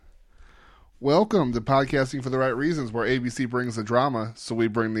Welcome to Podcasting for the Right Reasons, where ABC brings the drama, so we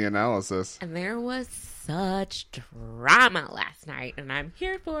bring the analysis. And there was such drama last night, and I'm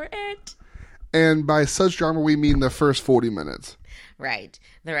here for it. And by such drama, we mean the first 40 minutes. Right.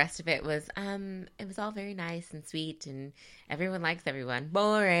 The rest of it was all very nice and sweet, and everyone likes everyone.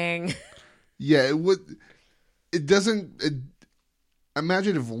 Boring. Yeah, it would. It doesn't.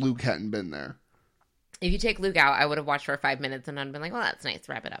 Imagine if Luke hadn't been there. If you take Luke out, I would have watched for 5 minutes, and I'd been like, well, that's nice.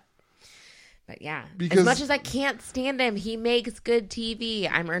 Wrap it up. But yeah, Because, as much as I can't stand him, he makes good TV.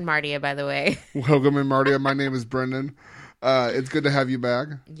 I'm Ern Mardia, by the way. Welcome in, Marty. My name is Brendan. It's good to have you back.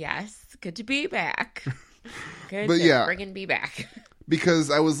 Yes, good to be back. Good But to yeah. friggin' be back.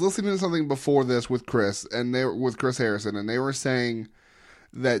 Because I was listening to something before this with Chris, and with Chris Harrison, and they were saying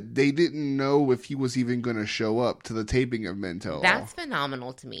that they didn't know if he was even going to show up to the taping of Men Tell All. That's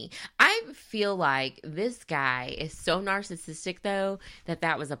phenomenal to me. I feel like this guy is so narcissistic, though,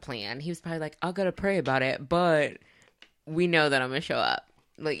 that was a plan. He was probably like, I gotta pray about it, but we know that I'm gonna show up.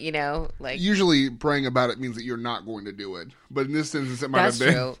 Like, you know, like... Usually praying about it means that you're not going to do it. But in this instance, it might have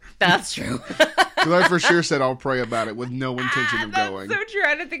been. That's true. Because I for sure said I'll pray about it with no intention of going. That's so true.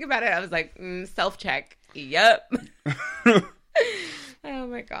 I didn't think about it. I was like, self-check. Yep. Oh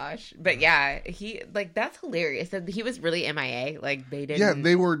my gosh. But yeah, that's hilarious. That he was really MIA. Like, they didn't... Yeah,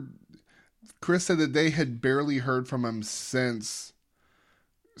 they were... Chris said that they had barely heard from him since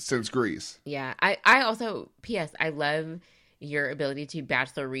Grease. Yeah. I also, P.S., I love your ability to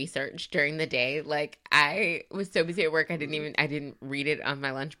bachelor research during the day. Like, I was so busy at work, I didn't read it on my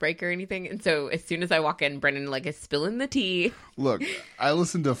lunch break or anything. And so as soon as I walk in, Brendan is spilling the tea. Look, I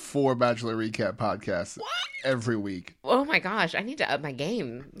listen to 4 Bachelor Recap podcasts every week. Oh my gosh, I need to up my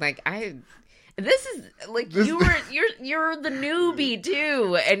game. This is you're the newbie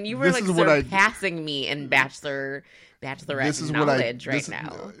too, and you were surpassing me in bachelorette knowledge right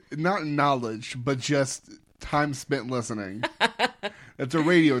now. Not knowledge, but just time spent listening. It's a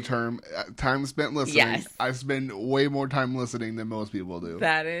radio term. Time spent listening. Yes. I spend way more time listening than most people do.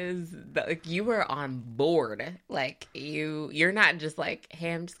 That is, you were on board. Like, you're not just like,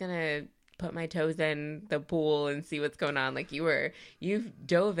 hey, I'm just gonna put my toes in the pool and see what's going on. Like, you've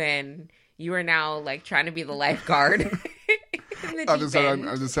dove in. You are now like trying to be the lifeguard. I'm just saying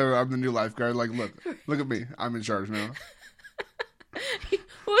I'm the new lifeguard. Like, look at me. I'm in charge now.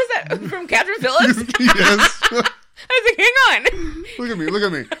 What was that from Catherine Phillips? Yes. I was like, hang on. Look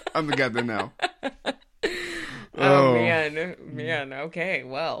at me. I'm the captain now. Oh man. Okay,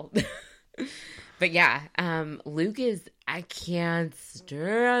 well. But yeah, Luke is, I can't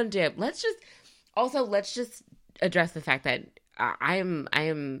stand him. Let's just address the fact that I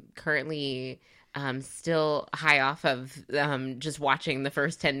am currently still high off of just watching the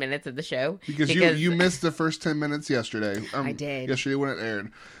first 10 minutes of the show. Because you missed the first 10 minutes yesterday. I did. Yesterday when it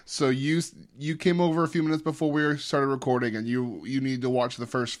aired. So you came over a few minutes before we started recording, and you need to watch the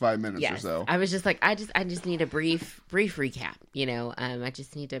first 5 minutes or so. I was just like, I just need a brief recap, you know. I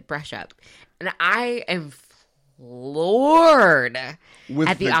just need to brush up. And I am floored at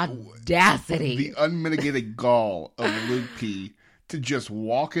the audacity. The unmitigated gall of Luke P. to just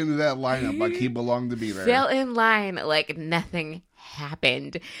walk into that lineup like he belonged to be there. Fell in line like nothing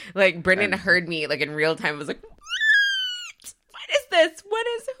happened. Like, Brendan heard me like in real time, was like, what is this?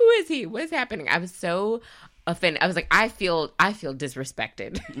 Who is he? What is happening? I was so offended. I was like, I feel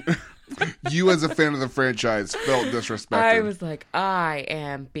disrespected. You as a fan of the franchise felt disrespected. I was like, I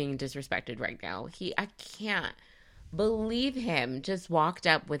am being disrespected right now. I can't believe him just walked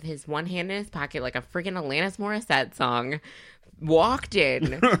up with his one hand in his pocket like a freaking Alanis Morissette song, walked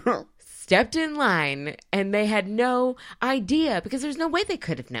in, stepped in line, and they had no idea, because there's no way they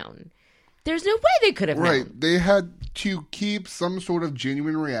could have known. There's no way they could have known. Right. They had to keep some sort of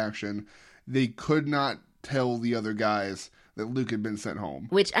genuine reaction. They could not tell the other guys that Luke had been sent home.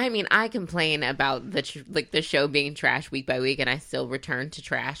 Which, I mean, I complain about the show being trash week by week, and I still return to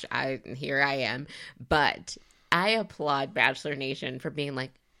trash. Here I am. But I applaud Bachelor Nation for being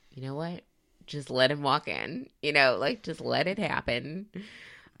like, you know what? Just let him walk in. You know, like, just let it happen.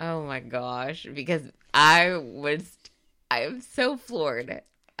 Oh my gosh. Because I am so floored.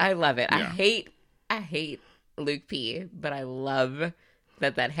 I love it. Yeah. I hate Luke P, but I love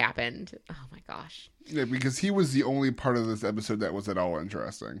that happened. Oh my gosh. Yeah, because he was the only part of this episode that was at all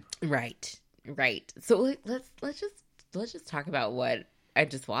interesting. Right. So let's just talk about what I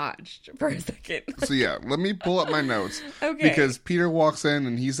just watched for a second. So yeah, let me pull up my notes. Okay. Because Peter walks in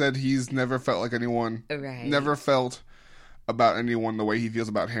and he said he's never felt like anyone. Right. Never felt about anyone the way he feels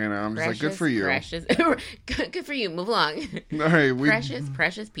about Hannah. I'm just like, good for you. Precious. Good for you. Move along. All right,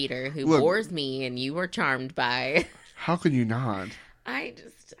 Precious Peter, who bores me and you were charmed by. How can you not? I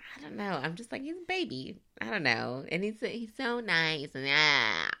don't know. I'm just like, he's a baby. I don't know. And he's so nice. And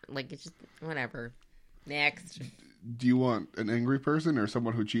like, it's just, whatever. Next. Do you want an angry person or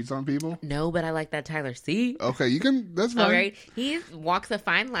someone who cheats on people? No, but I like that Tyler C. Okay, you can, that's fine. All right. He walks a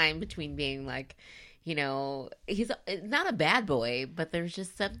fine line between being like, he's not a bad boy, but there's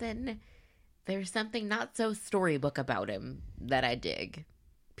something not so storybook about him that I dig.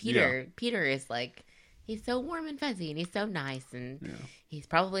 Peter is like, he's so warm and fuzzy and he's so nice and he's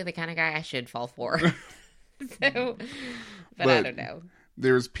probably the kind of guy I should fall for. But I don't know.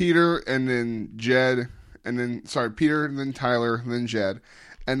 There's Peter and then Jed and then, Peter and then Tyler and then Jed.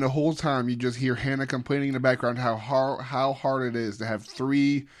 And the whole time you just hear Hannah complaining in the background how hard it is to have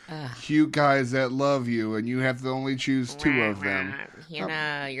 3 cute guys that love you and you have to only choose 2 of them.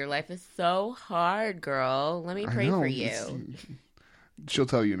 Hannah, your life is so hard, girl. Let me pray for you. She'll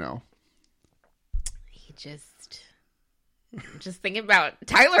tell you no. He just thinking about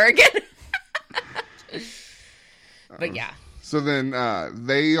Tyler again. But yeah. So then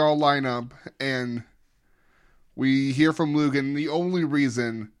they all line up and we hear from Luke, and the only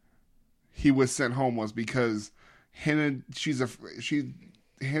reason he was sent home was because Hannah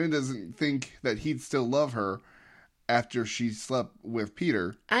doesn't think that he'd still love her after she slept with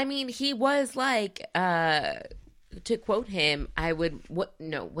Peter. I mean, he was like, to quote him, what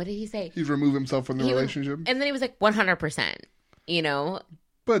did he say? He'd remove himself from the relationship. And then he was like 100%,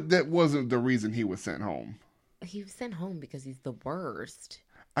 But that wasn't the reason he was sent home. He was sent home because he's the worst.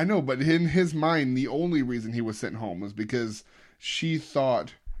 I know, but in his mind, the only reason he was sent home was because she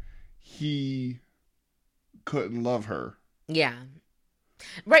thought he couldn't love her. Yeah.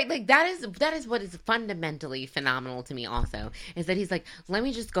 Right, like that is what is fundamentally phenomenal to me also, is that he's like, let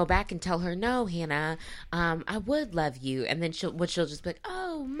me just go back and tell her, no, Hannah, I would love you. And then she'll just be like,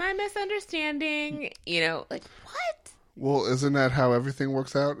 oh, my misunderstanding, like, what? Well, isn't that how everything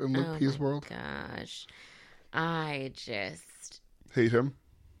works out in Luke P's world? Gosh. I just hate him.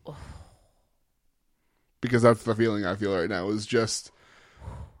 Because that's the feeling I feel right now, is just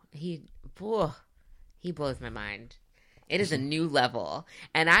he blows my mind. It is a new level.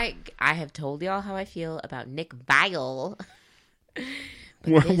 And I have told y'all how I feel about Nick Viall.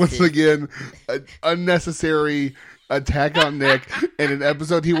 Once again, an unnecessary attack on Nick in an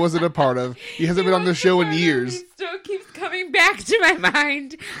episode he wasn't a part of. He hasn't been on the show in years. He still keeps coming back to my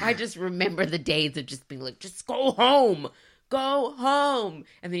mind. I just remember the days of just being like, just go home. Go home.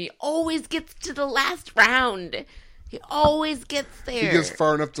 And then he always gets to the last round. He always gets there. He gets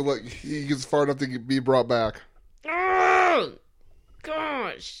far enough to be brought back. Oh,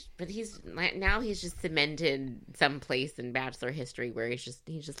 gosh. But he's just cemented someplace in Bachelor history where he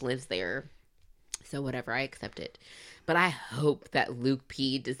just lives there. So whatever, I accept it. But I hope that Luke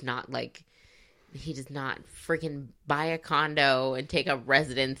P does not freaking buy a condo and take a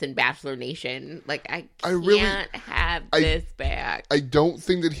residence in Bachelor Nation. Like, I can't have this back. I don't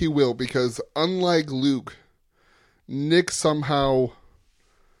think that he will, because unlike Luke, Nick somehow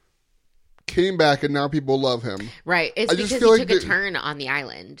came back and now people love him. Right. It's because he took a turn on the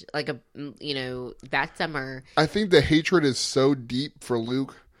island. Like, that summer. I think the hatred is so deep for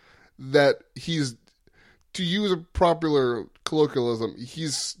Luke that he's, to use a popular colloquialism,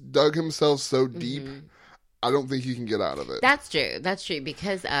 he's dug himself so deep, I don't think he can get out of it. That's true.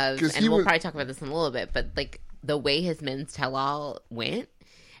 Because of, and we'll probably talk about this in a little bit, but like the way his men's tell-all went,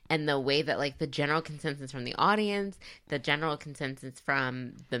 and the way that like the general consensus from the audience, the general consensus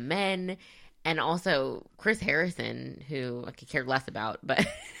from the men, and also Chris Harrison, who I could care less about, but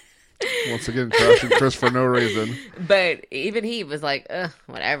once again, trashing Chris for no reason. But even he was like, ugh,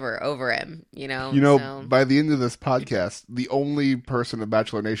 whatever, over him, By the end of this podcast, the only person in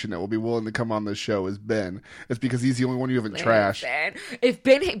Bachelor Nation that will be willing to come on this show is Ben. It's because he's the only one you haven't trashed. If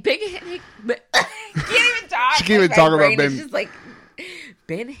Ben can't even talk. She can't even talk about Ben. It's just like,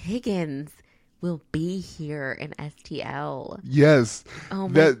 Ben Higgins will be here in STL. Yes. Oh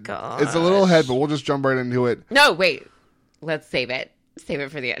my God. It's a little ahead, but we'll just jump right into it. No, wait. Let's save it. Save it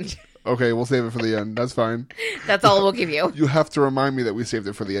for the end. Okay, we'll save it for the end. That's fine. That's all we'll give you. You have to remind me that we saved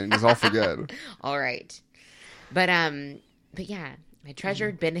it for the end, because I'll forget. All right. But yeah, I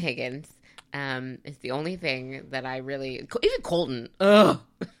treasured Ben Higgins. It's the only thing that I really, even Colton. Ugh.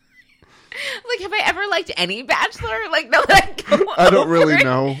 Like, have I ever liked any Bachelor? Like, no, I don't really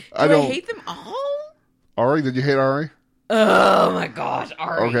know. I hate them all? Ari, did you hate Ari? Oh my gosh,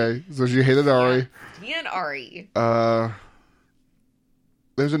 Ari. Okay, so she hated Ari. Yeah, and Ari.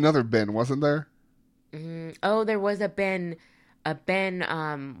 There's another Ben, wasn't there? Oh, there was a Ben.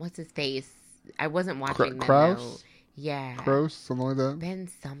 What's his face? I wasn't watching them. Krause? Yeah. Krause, something like that. Ben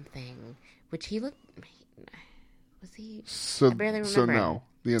something. Which he looked... Was he? So, I barely so remember. no.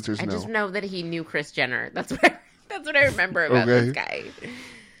 The answer is I no. just know that he knew Kris Jenner. That's what I remember about this guy.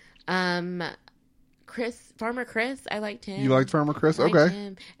 Farmer Chris, I liked him. You liked Farmer Chris? I liked Okay.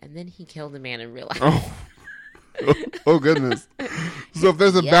 him. And then he killed a man in real life. Oh. Oh goodness! So if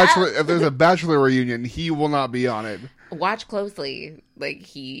there's a bachelor reunion, he will not be on it. Watch closely,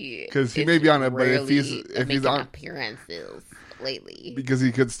 because he may be on it, but if he's on appearances lately, because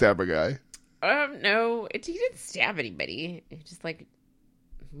he could stab a guy. No, he didn't stab anybody. He just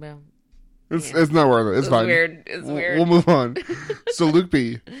it's not worth it. It's fine. Weird. It's weird. We'll move on. So Luke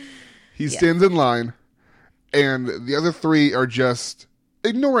P, he stands in line, and the other three are just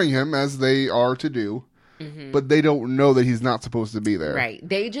ignoring him as they are to do. Mm-hmm. But they don't know that he's not supposed to be there. Right.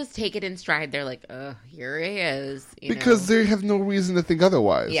 They just take it in stride. They're like, oh, here he is. Because they have no reason to think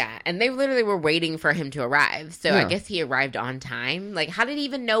otherwise. Yeah. And they literally were waiting for him to arrive. So I guess he arrived on time. Like, how did he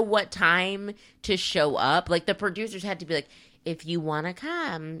even know what time to show up? Like, the producers had to be like, if you want to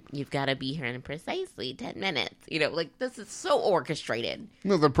come, you've got to be here in precisely 10 minutes. This is so orchestrated.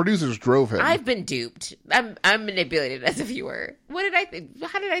 No, the producers drove him. I've been duped. I'm manipulated as a viewer. What did I think?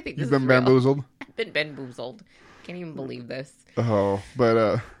 How did I think this You've been real? bamboozled? I've been bamboozled. Can't even believe this. Oh,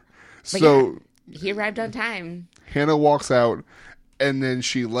 but so... Yeah, he arrived on time. Hannah walks out, and then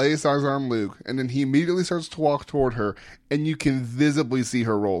she lays eyes on Luke, and then he immediately starts to walk toward her, and you can visibly see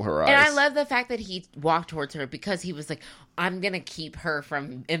her roll her eyes. And I love the fact that he walked towards her because he was like, I'm going to keep her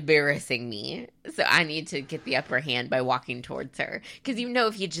from embarrassing me. So I need to get the upper hand by walking towards her. Because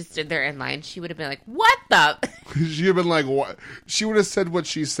if you just stood there in line, she would have been like, what the? She'd have been like, what? She would have said what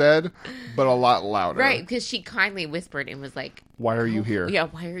she said, but a lot louder. Right, because she kindly whispered and was like, why are you here? Yeah,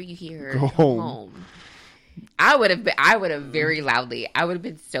 why are you here? Go home. I would have very loudly. I would have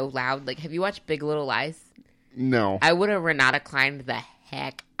been so loud. Like, have you watched Big Little Lies? No. I would have Renata Kleined the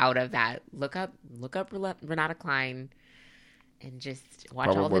heck out of that. Look up Renata Klein and just watch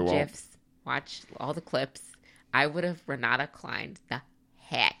Probably all the won't. GIFs, watch all the clips. I would have Renata Kleined the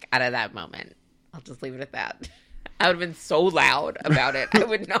heck out of that moment. I'll just leave it at that. I would have been so loud about it. I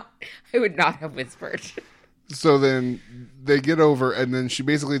would not have whispered. So then they get over, and then she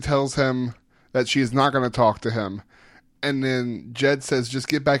basically tells him that she's not going to talk to him. And then Jed says, just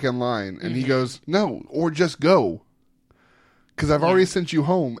get back in line. And he goes, no, or just go. Because I've already sent you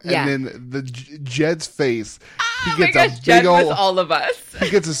home. And then Jed's face, he gets a big Jed old... was all of us.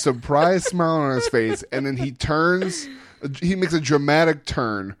 He gets a surprise smile on his face. And then he makes a dramatic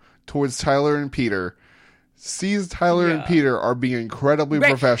turn towards Tyler and Peter. Sees Tyler and Peter are being incredibly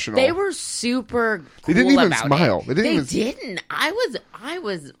professional. They were super cool. They didn't even about smile. It. They didn't. I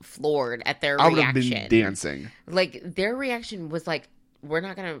was floored at their reaction. I would have been dancing. Like, their reaction was like, we're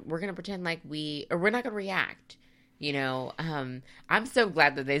gonna pretend like we're not gonna react. I'm so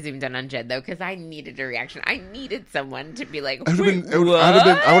glad that they zoomed in on Jed though, because I needed a reaction. I neaded someone to be like, I would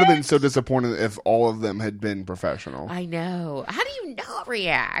have been so disappointed if all of them had been professional. I know. How do you not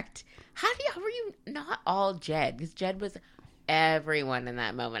react? How were you not all Jed? Because Jed was everyone in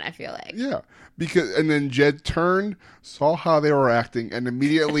that moment, I feel like. Yeah. And then Jed turned, saw how they were acting, and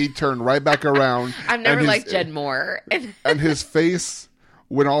immediately turned right back around. I've never liked Jed more. And his face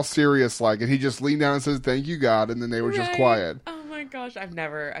went all serious and he just leaned down and says, thank you, God, and then they were just quiet. Oh my gosh. I've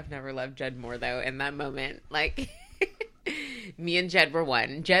never loved Jed more though in that moment. Like, me and Jed were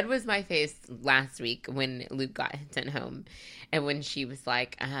one. Jed was my face last week when Luke got sent home. And when she was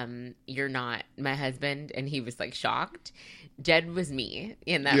like, you're not my husband, and he was like shocked. Jed was me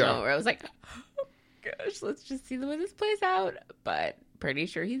in that moment where I was like, oh gosh, let's just see the way this plays out. But pretty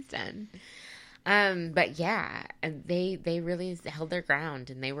sure he's done. But yeah, and they really held their ground,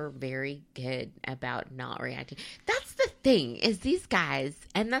 and they were very good about not reacting. That's the thing, is these guys,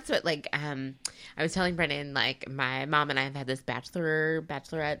 and that's what I was telling Brennan, like, my mom and I have had this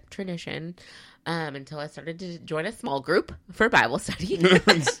bachelorette tradition until I started to join a small group for Bible study.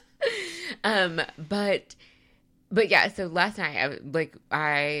 But yeah, so last night,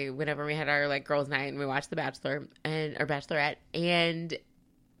 whenever we had our girls' night and we watched The Bachelor or Bachelorette, and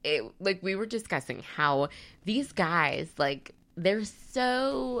we were discussing how these guys, they're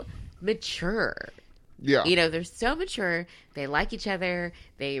so mature. Yeah. They're so mature. They like each other.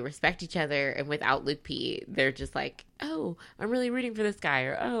 They respect each other. And without Luke P, they're just like, oh, I'm really rooting for this guy.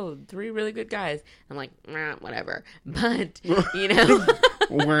 Or, oh, 3 really good guys. I'm like, whatever. But,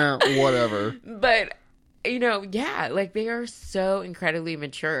 whatever. But, they are so incredibly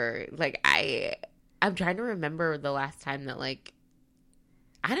mature. I'm trying to remember the last time that,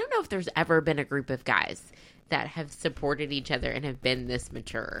 I don't know if there's ever been a group of guys that have supported each other and have been this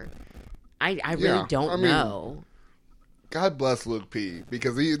mature. I really don't know. God bless Luke P,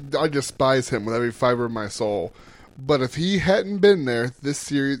 because I despise him with every fiber of my soul. But if he hadn't been there, this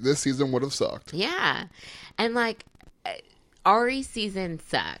season would have sucked. Yeah. And like Ari's season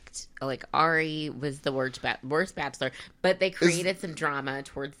sucked. Like Ari was the worst Bachelor, but they created some drama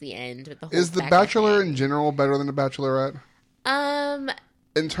towards the end with the whole. Is the Bachelor in general better than the Bachelorette?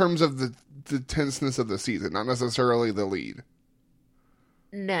 In terms of the tenseness of the season, not necessarily the lead.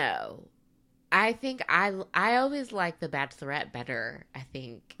 No. I think I always like the Bachelorette better, I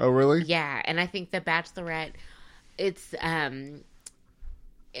think. Oh, really? Yeah, and I think the Bachelorette it's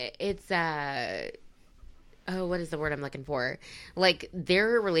what is the word I'm looking for? Like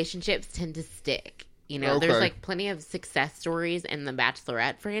their relationships tend to stick. You know, Okay. there's like plenty of success stories in the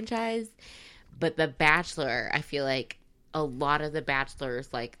Bachelorette franchise, but the Bachelor, I feel like a lot of the Bachelors,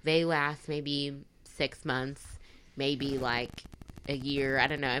 like they last maybe 6 months, maybe like a year. I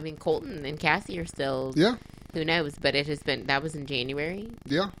don't know. I mean, Colton and Cassie are still, Yeah. who knows? But it has been, that was in January,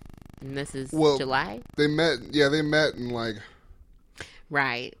 Yeah. and this is Well, July. They met in like.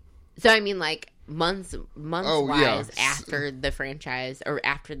 Right. So I mean, like months Oh, wise yeah. after the franchise or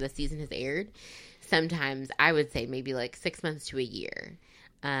after the season has aired, sometimes I would say maybe like 6 months to a year.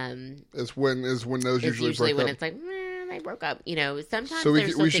 Is when those It's usually usually break when up. it's like they broke up. You know, sometimes So they're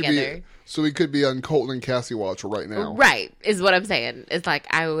still together. we could be on Colton and Cassie watch right now. Right, is what I'm saying. It's like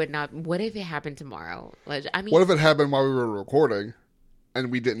I would not. What if it happened tomorrow? Like, I mean, What if it happened while we were recording,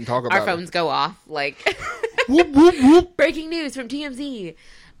 and we didn't talk about our phones go off? Like, Whoop, whoop, whoop. breaking news from TMZ.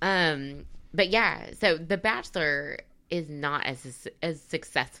 But yeah, so The Bachelor is not as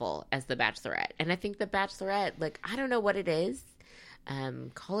successful as The Bachelorette, and I think The Bachelorette, like, I don't know what it is.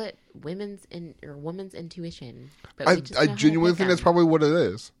 Call it women's intuition. But we just know I how to genuinely pick think that's them. probably what it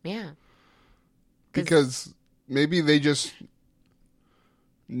is. Yeah. Because maybe they just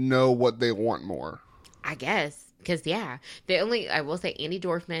know what they want more. I guess. Because, yeah. I will say, Andy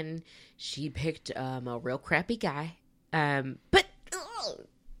Dorfman, she picked a real crappy guy. But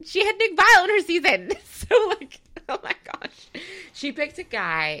she had Nick Viall in her season. So, like, oh my gosh. She picked a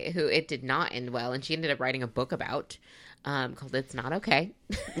guy who it did not end well, and she ended up writing a book about called It's Not Okay.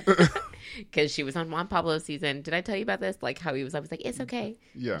 Because she was on Juan Pablo's season. Did I tell you about this? Like, how I was like, it's okay.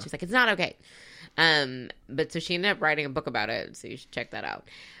 Yeah. And she's like, it's not okay. But so she ended up writing a book about it, so you should check that out.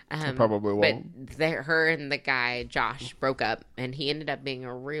 I probably won't. But her and the guy Josh broke up, and he ended up being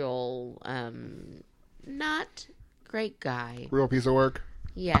a real not great guy. Real piece of work.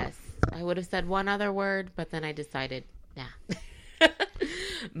 Yes, I would have said one other word, but then I decided, nah.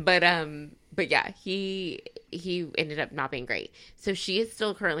 but yeah, he ended up not being great. So she is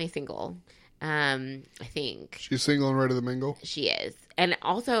still currently single. I think She's single and ready to mingle. she is, and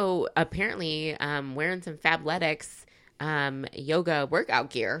also apparently wearing some Fabletics yoga workout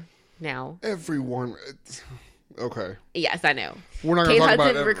gear now. Everyone. Okay. Yes, I know. We're not going Kate to talk about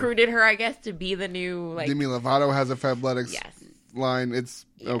Hudson it. recruited her, I guess, to be the new like. Demi Lovato has a Fabletics Yes. line. It's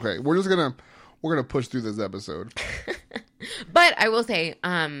okay. We're gonna push through this episode. But I will say,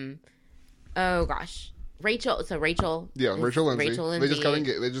 oh gosh, Rachel. So Rachel. Yeah, Rachel Lindsay. Rachel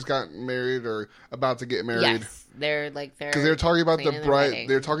Lindsay. They just got married or about to get married. Yes, they're Because they're talking about the planning their bride. wedding.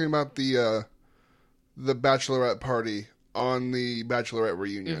 They're talking about the bachelorette party on the bachelorette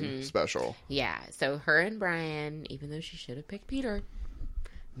reunion Mm-hmm. special. Yeah, so her and Brian, even though she should have picked Peter,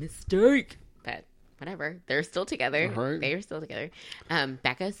 mistake. But whatever, they're still together. Right. They are still together.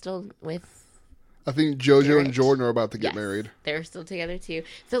 Becca's still with. I think JoJo Garrett. and Jordan are about to get Yes, married. They're still together too.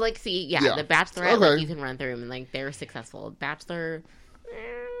 So like, see, yeah, Yeah. the Bachelorette, Okay. like you can run through them and like they're successful. Bachelor,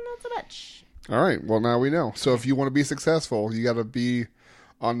 not so much. All right. Well, now we know. So if you want to be successful, you got to be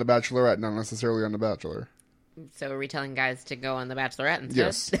on the Bachelorette, not necessarily on the Bachelor. So are we telling guys to go on the Bachelorette instead?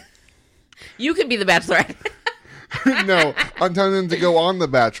 Yes. You can be the Bachelorette. No, I'm telling them to go on the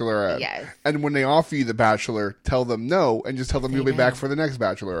Bachelorette. Yes. And when they offer you the Bachelor, tell them no, and just tell them you'll be no. back for the next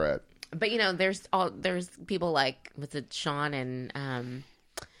Bachelorette. But you know, there's people like, was it Sean and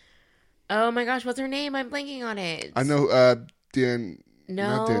oh my gosh, what's her name? I'm blanking on it. I know No.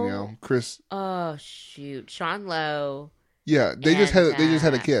 not Danielle, Chris. Oh shoot, Sean Lowe. Yeah, they just had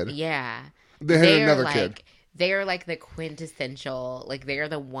a kid. Yeah, They had They're another like, kid. They are like the quintessential, like they are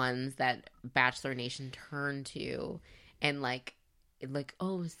the ones that Bachelor Nation turn to, and like,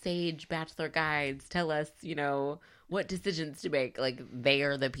 oh, sage Bachelor guides, tell us, you know, what decisions to make. Like they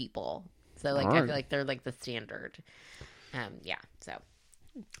are the people. So like, All I right. feel like they're like the standard. Yeah. So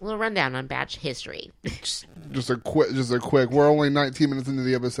a little rundown on Batch history. Just a quick. We're only 19 minutes into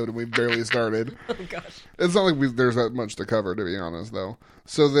the episode and we've barely started. Oh gosh. It's not like there's that much to cover, to be honest, though.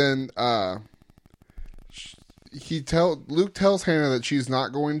 So then, Luke tells Hannah that he's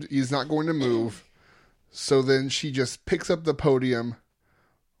not going to move. So then she just picks up the podium,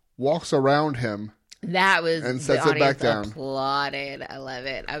 walks around him, That was and the sets it back audience down. applauded. I love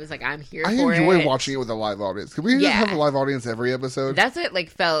it. I was like, I'm here I for it. enjoy watching it with a live audience. Could we just have a live audience every episode? That's what like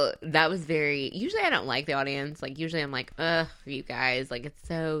felt. That was very. Usually, I don't like the audience. Like usually, I'm like, ugh, you guys. Like it's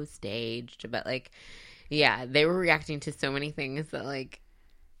so staged. But like, yeah, they were reacting to so many things that like,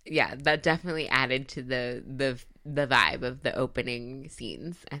 yeah, that definitely added to the vibe of the opening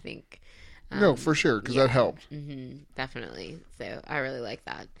scenes. I think. No, for sure, because that helped. Definitely. So I really like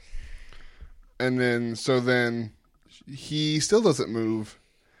that. And then he still doesn't move.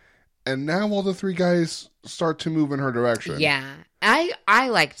 And now all the three guys start to move in her direction. Yeah. I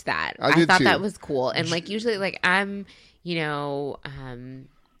liked that. I thought too. that was cool. And like usually like I'm,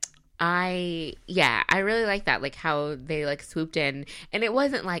 I really like that. Like how they like swooped in, and it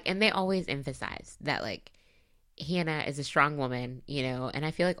wasn't like, and they always emphasize that like Hannah is a strong woman, and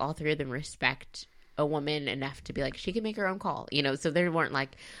I feel like all three of them respect a woman enough to be like, she can make her own call, so they weren't like,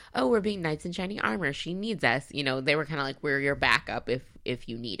 oh, we're being knights in shining armor, she needs us, they were kind of like, we're your backup if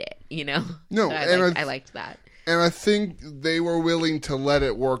you need it, No, so I liked that. And I think they were willing to let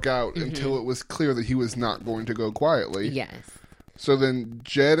it work out until it was clear that he was not going to go quietly. Yes. So then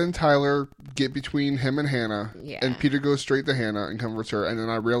Jed and Tyler get between him and Hannah, and Peter goes straight to Hannah and comforts her, and then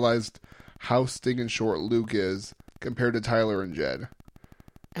I realized how stinking short Luke is compared to Tyler and Jed.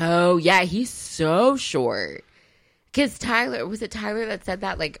 Oh, yeah, he's so short. Because Tyler, was it Tyler that said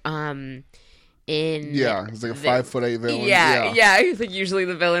that? Like, Yeah, he's like a 5'8" villain. Yeah, he's like, usually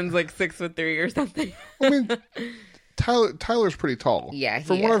the villain's like 6'3" or something. I mean, Tyler's pretty tall. Yeah,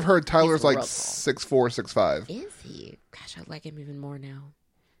 from what I've heard, Tyler's like 6'4", 6'5". Is he? Gosh, I like him even more now.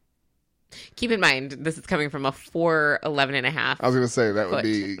 Keep in mind, this is coming from a 4'11.5". I was going to say that would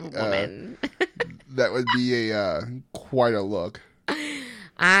be woman. that would be a quite a look.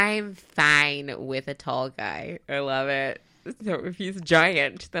 I'm fine with a tall guy. I love it. So if he's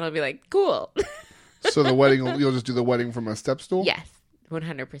giant, then I'll be like, cool. So you'll just do the wedding from a step stool? Yes,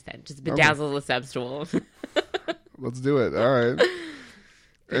 100%. Just bedazzle the step stool. Let's do it. All right.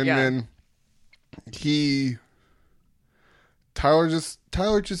 And then Tyler just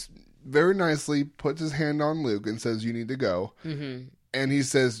very nicely puts his hand on Luke and says, you need to go. Mm-hmm. And he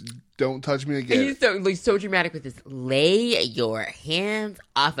says, don't touch me again. And he's so dramatic with this, lay your hands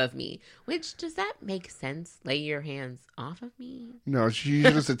off of me. Which, does that make sense? Lay your hands off of me? No, she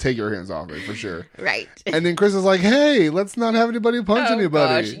just said take your hands off me, for sure. Right. And then Chris is like, hey, let's not have anybody punch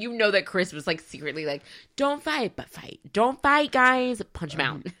anybody. Gosh. You know that Chris was like secretly like, don't fight, but fight. Don't fight, guys. Punch him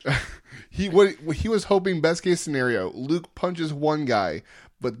out. He was hoping, best case scenario, Luke punches one guy,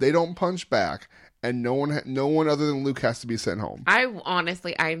 but they don't punch back. And no one other than Luke has to be sent home. I do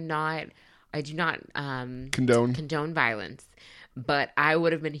not condone violence, but I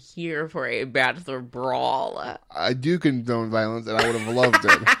would have been here for a bachelor brawl. I do condone violence, and I would have loved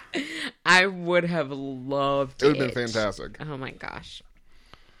it. I would have loved it. It would have been fantastic. Oh my gosh.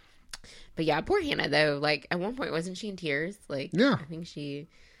 But yeah, poor Hannah though. Like at one point, wasn't she in tears? Like, yeah, I think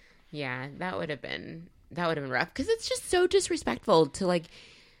that would have been rough, because it's just so disrespectful to like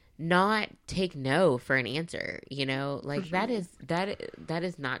not take no for an answer, like sure. that is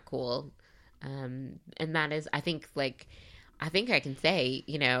not cool. And that is, I think I can say,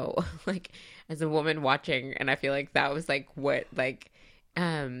 like as a woman watching, and I feel like that was like what, like,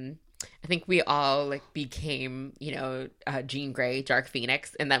 I think we all like became, Jean Grey, Dark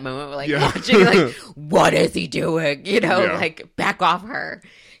Phoenix in that moment. We're like watching, like, what is he doing? Like back off her.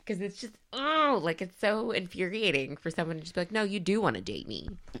 Because it's just, like, it's so infuriating for someone to just be like, no, you do want to date me.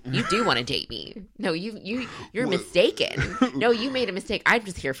 You do want to date me. No, you're mistaken. No, you made a mistake. I'm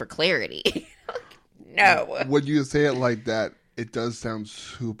just here for clarity. No. When you say it like that, it does sound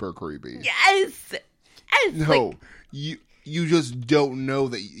super creepy. Yes. No, like, you just don't know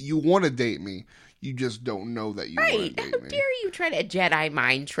that you want to date me. You just don't know that you want to date me. How dare you try to Jedi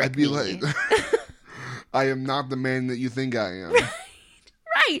mind trick I'd be me? like, I am not the man that you think I am.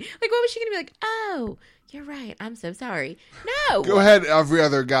 Right. Like, what was she going to be like? Oh, you're right. I'm so sorry. No. Go ahead, every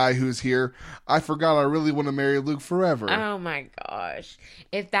other guy who's here. I forgot I really want to marry Luke forever. Oh, my gosh.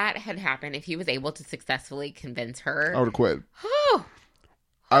 If that had happened, if he was able to successfully convince her, I would have quit.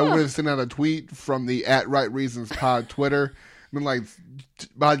 I would have sent out a tweet from the @RightReasonsPod Pod Twitter. Been like,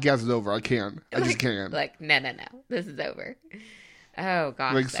 podcast is over. I can't. I just can't. Like, no. This is over. Oh,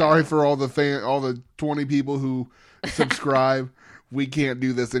 gosh. Like, sorry for all the 20 people who subscribe. We can't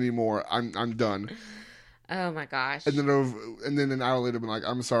do this anymore. I'm done. Oh my gosh. And then an hour later, been like,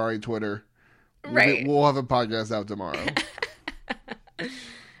 I'm sorry, Twitter. Right. We'll have a podcast out tomorrow.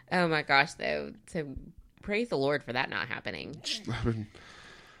 Oh my gosh, though. So praise the Lord for that not happening.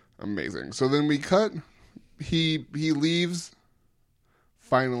 Amazing. So then we cut. He leaves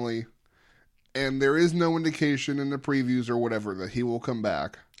finally, And there is no indication in the previews or whatever that he will come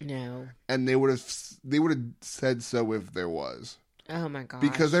back. No. And they would have said so if there was. Oh my gosh.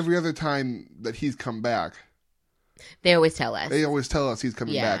 Because every other time that he's come back, they always tell us. They always tell us he's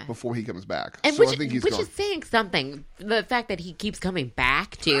coming back before he comes back. And so which, I think he's which is saying something. The fact that he keeps coming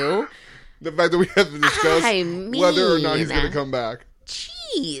back too. The fact that we have to discuss whether or not he's going to come back.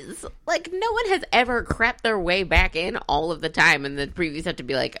 Jeez. Like, no one has ever crept their way back in all of the time, and the previews have to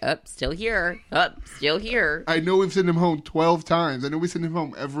be like, still here. Still here. I know we've sent him home 12 times. I know we send him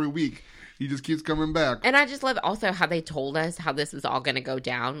home every week. He just keeps coming back. And I just love also how they told us how this was all going to go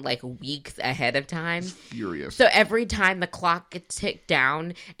down, like, weeks ahead of time. Furious. So every time the clock gets ticked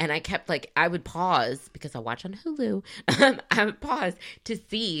down, and I kept, like, I would pause, because I watch on Hulu, I would pause to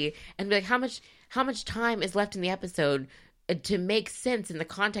see, and be like, how much time is left in the episode to make sense in the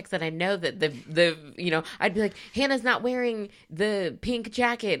context that I know that the I'd be like, Hannah's not wearing the pink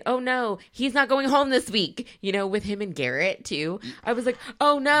jacket. Oh no, he's not going home this week. With him and Garrett too. I was like,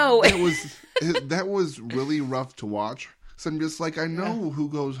 oh no. That was really rough to watch. So I'm just like, I know who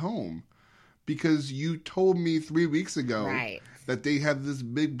goes home because you told me 3 weeks ago that they have this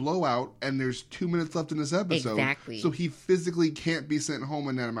big blowout and there's 2 minutes left in this episode. Exactly. So he physically can't be sent home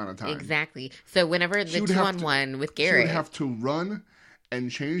in that amount of time. Exactly. So whenever the 2-on-1 with Garrett. She would have to run and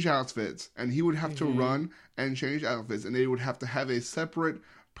change outfits, and he would have to run and change outfits, and they would have to have a separate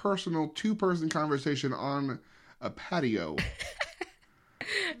personal 2-person conversation on a patio.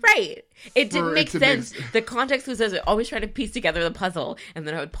 Right. It didn't make sense. The context was always trying to piece together the puzzle. And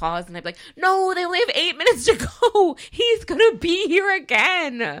then I would pause and I'd be like, no, they only have 8 minutes to go. He's going to be here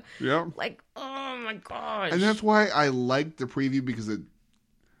again. Yeah. Like, oh my gosh. And that's why I like the preview because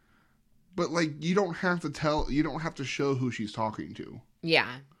but like, you don't have to show who she's talking to. Yeah.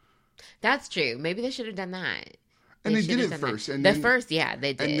 That's true. Maybe they should have done that. And they did it first. And they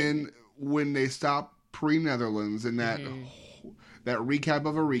did. And then when they stopped pre-Netherlands and that recap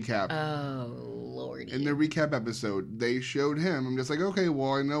of a recap. Oh, Lordy. In the recap episode, they showed him. I'm just like, okay,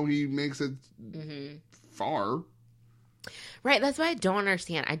 well, I know he makes it far. Right, that's why I don't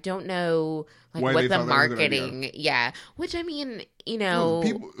understand. I don't know what the marketing... Yeah, which, I mean,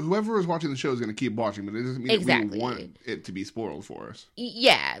 whoever is watching the show is going to keep watching, but it doesn't mean that we want it to be spoiled for us.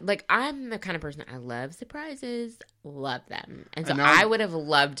 Yeah, like, I'm the kind of person, I love surprises, love them. And so I would have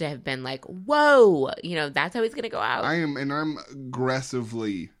loved to have been like, whoa, that's how he's going to go out. I'm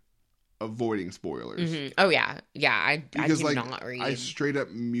aggressively avoiding spoilers. Mm-hmm. Oh, yeah. Yeah, I do not read. I straight up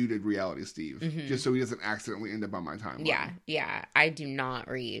muted Reality Steve just so he doesn't accidentally end up on my timeline. Yeah. I do not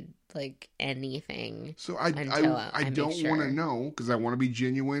read, like, anything. So I don't want to know because I want to be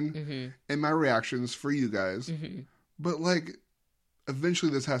genuine in my reactions for you guys. Mm-hmm. But, like,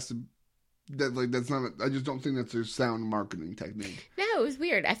 eventually this has to... that's not... I just don't think that's a sound marketing technique. No, it was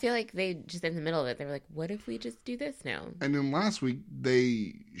weird. I feel like they just in the middle of it, they were like, what if we just do this now? And then last week,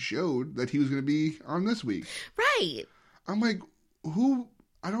 they showed that he was going to be on this week. Right. I'm like, who...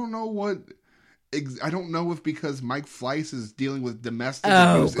 I don't know what... I don't know if because Mike Fleiss is dealing with domestic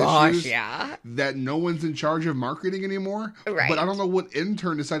abuse issues that no one's in charge of marketing anymore. Right. But I don't know what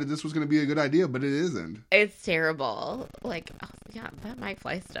intern decided this was going to be a good idea, but it isn't. It's terrible. Like, that Mike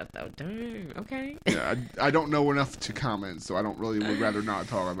Fleiss stuff, though. Dang, okay. Yeah, I don't know enough to comment, so I don't really would rather not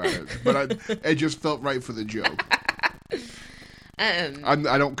talk about it. But it just felt right for the joke.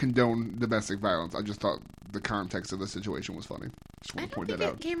 I don't condone domestic violence. I just thought the context of the situation was funny. Just want to point that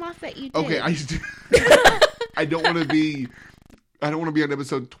out. It came off that you did. Okay, I don't want to be on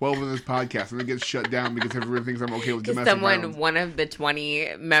episode 12 of this podcast and then get shut down because everyone thinks I'm okay with domestic violence. One of the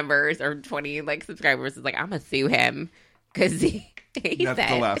 20 members or 20 subscribers is like, I'm gonna sue him because he That's said.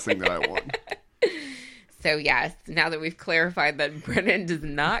 The last thing that I want. So yes, now that we've clarified that Brennan does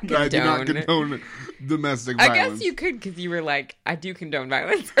not condone. I do not condone domestic violence. I guess you could because you were like, I do condone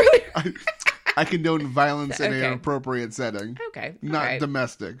violence earlier. I condone violence in an appropriate setting. Okay. Not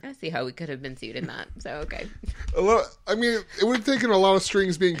domestic. I see how we could have been sued in that. So, okay. It would have taken a lot of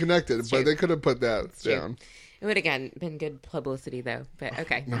strings being connected, but they could have put that down. It would, again, been good publicity, though. But,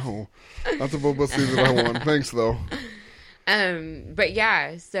 okay. No. Not the publicity that I want. Thanks, though. But,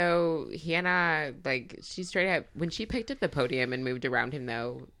 yeah. So, Hannah, she straight up... When she picked up the podium and moved around him,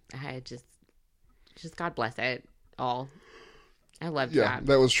 though, I just God bless it all. I loved that. Yeah,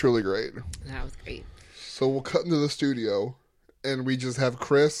 that was truly great. That was great. So we'll cut into the studio, and we just have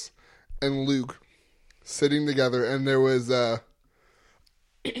Chris and Luke sitting together, and there was a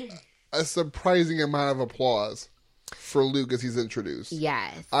surprising amount of applause for Luke as he's introduced.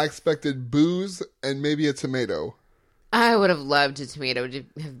 Yes. I expected boos and maybe a tomato. I would have loved a tomato to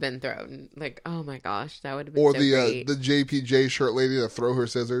have been thrown. Like, oh my gosh, that would have been Or so the great. the JPJ shirt lady to throw her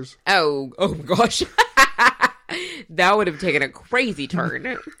scissors. Oh my gosh. That would have taken a crazy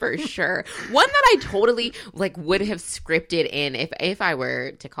turn for sure. One that I totally would have scripted in if I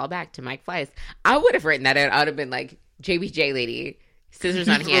were to call back to Mike Fleiss, I would have written that in. I would have been like, JBJ lady, scissors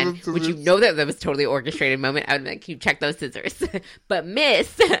on hand. Would you know that was totally orchestrated moment? I would be like, you check those scissors. But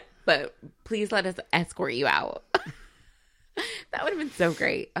please let us escort you out. That would have been so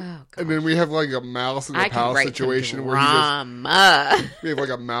great. Oh, God. And then we have like a Mouse in the Palace situation where we have like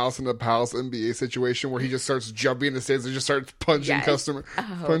a Mouse in the Palace NBA situation where he just starts jumping in the stands and just starts punching punching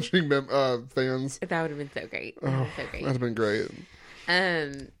fans. That would have been so great. That'd have been great.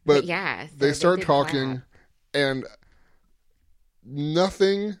 But yeah, so they start talking, and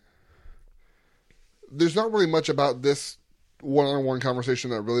nothing. There's not really much about this one-on-one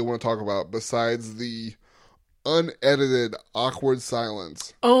conversation that I really want to talk about besides the unedited awkward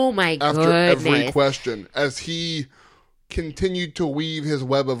silence. Oh my after goodness. every question as he continued to weave his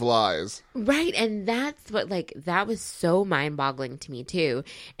web of lies. Right, and that's what that was so mind-boggling to me too,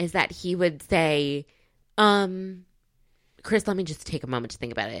 is that he would say, Chris, let me just take a moment to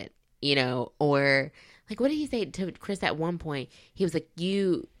think about it, or what did he say to Chris at one point? He was like,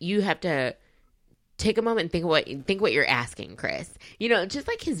 you have to take a moment and think what you're asking, Chris. Just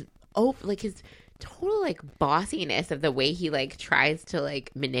his total bossiness of the way he tries to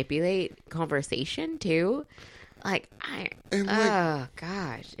manipulate conversation too. Oh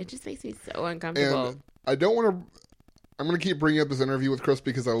gosh, it just makes me so uncomfortable. And I don't want to. I'm going to keep bringing up this interview with Chris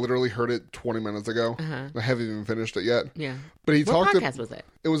because I literally heard it 20 minutes ago. I haven't even finished it yet. Yeah, but what podcast was it?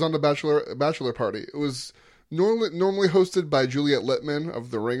 It was on the Bachelor Party. It was normally hosted by Juliette Littman of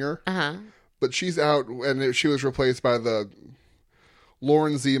The Ringer. But she's out, and she was replaced by the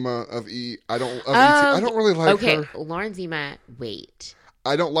Lauren Zima of ET. I don't really like her. Okay, Lauren Zima. Wait.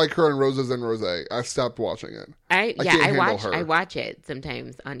 I don't like her in Roses and Rose. I stopped watching it. I watch it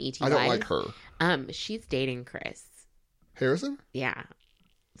sometimes on ET. I don't like her. She's dating Chris Harrison. Yeah.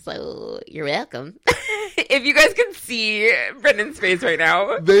 So you're welcome. If you guys can see Brendan's face right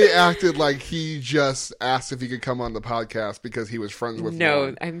now. They acted like he just asked if he could come on the podcast because he was friends with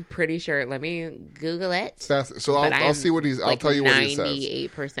Lauren. I'm pretty sure. Let me Google it. So I'll see what I'll tell you what he says.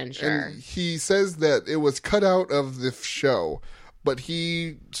 98% sure. And he says that it was cut out of the show, but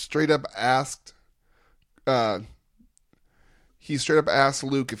he straight up asked Luke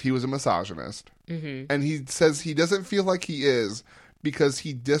if he was a misogynist. And he says he doesn't feel like he is, because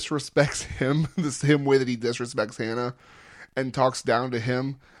he disrespects him the same way that he disrespects Hannah and talks down to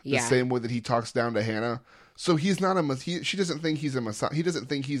him the same way that he talks down to Hannah. So he's not she doesn't think he doesn't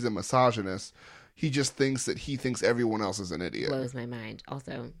think he's a misogynist. He just thinks that he thinks everyone else is an idiot. Blows my mind.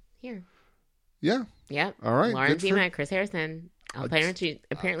 Also, here. Yeah. Yep. All right. Lauren Zima, Chris Harrison.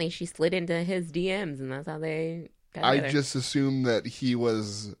 Apparently she slid into his DMs, and that's how they got together. I just assumed that he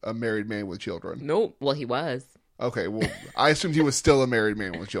was a married man with children. Nope. Well, he was. Okay, well, I assumed he was still a married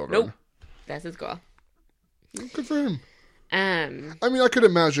man with children. Nope. That's his goal. Good for him. I mean, I could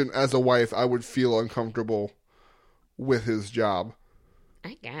imagine as a wife, I would feel uncomfortable with his job.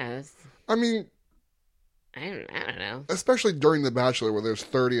 I guess. I mean, I don't know. Especially during The Bachelor, where there's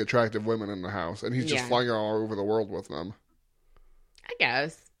 30 attractive women in the house, and he's just flying all over the world with them. I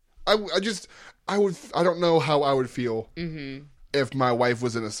guess. I don't know how I would feel if my wife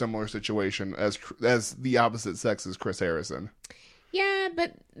was in a similar situation as the opposite sex as Chris Harrison. Yeah,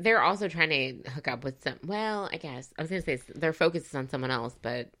 but they're also trying to hook up with some. Well, I guess I was going to say their focus is on someone else,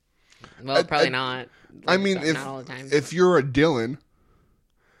 but probably not. I mean, not all the time. If you're a Dylan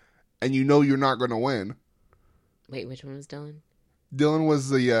and you know you're not going to win. Wait, which one was Dylan? Dylan was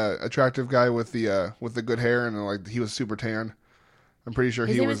the attractive guy with the good hair, and he was super tan. I'm pretty sure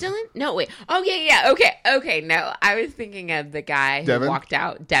His name was Dylan? No, wait. Oh, yeah. Okay. No, I was thinking of the guy who walked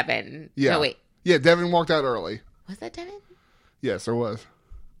out. Devin. Yeah. No, wait. Yeah, Devin walked out early. Was that Devin? Yes, there was.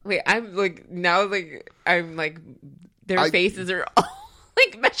 Wait, their faces are all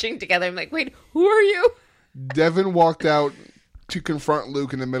meshing together. I'm like, wait, who are you? Devin walked out to confront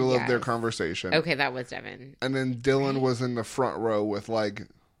Luke in the middle of their conversation. Okay, that was Devin. And then Dylan was in the front row with I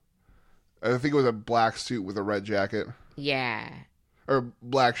think it was a black suit with a red jacket. Yeah. Or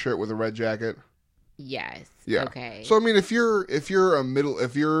black shirt with a red jacket. Yes. Yeah. Okay. So I mean, if you're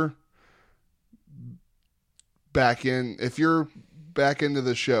back into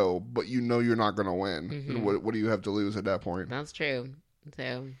the show, but you know you're not going to win, then what do you have to lose at that point? That's true.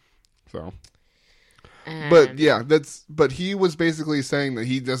 So. But yeah, but he was basically saying that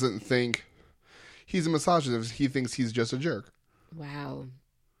he doesn't think he's a misogynist. He thinks he's just a jerk. Wow.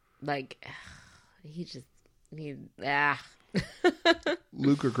 He just.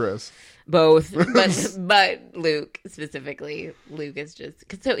 Luke or Chris? Both, but Luke specifically. Luke is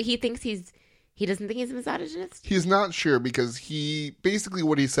just so he doesn't think he's a misogynist. He's not sure because he basically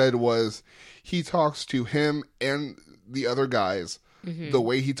what he said was he talks to him and the other guys the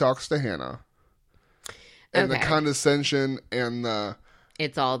way he talks to Hannah, and the condescension and the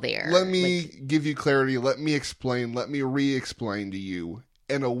it's all there. Let me give you clarity. Let me explain. Let me re-explain to you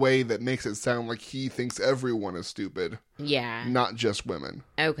in a way that makes it sound like he thinks everyone is stupid. Yeah, not just women.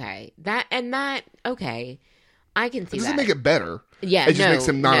 Okay, okay. I can see that. It doesn't make it better. Yeah, it just makes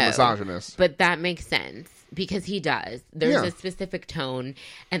him not a misogynist. But that makes sense because he does. There's a specific tone,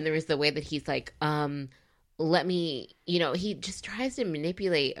 and there's the way that he's like, let me, he just tries to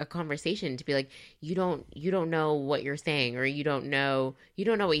manipulate a conversation to be like, you don't know what you're saying, or you don't know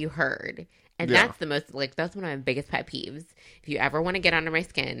what you heard. And that's the most, that's one of my biggest pet peeves. If you ever want to get under my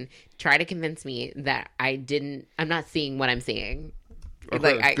skin, try to convince me that I'm not seeing what I'm seeing.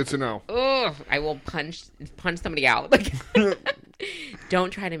 Okay, good to know. Oh, I will punch somebody out. Don't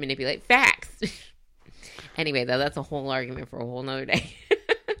try to manipulate facts. Anyway, though, that's a whole argument for a whole nother day.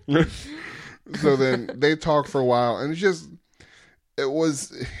 So then they talk for a while, and it was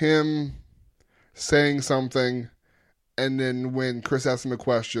him saying something, and then when Chris asked him a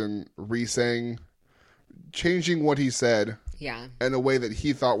question, changing what he said, in a way that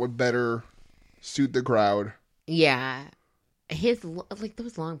he thought would better suit the crowd. Yeah. His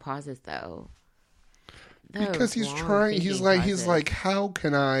those long pauses though. Because he's trying. He's like, how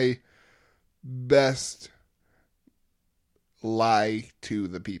can I best lie to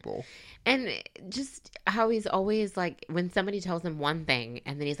the people? And just how he's always like, when somebody tells him one thing,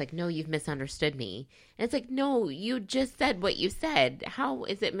 and then he's like, "No, you've misunderstood me," and it's like, "No, you just said what you said. How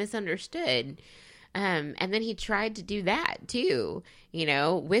is it misunderstood?" And then he tried to do that too,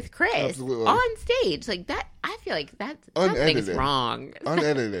 with Chris Absolutely. on stage, like that. I feel like that's something's wrong.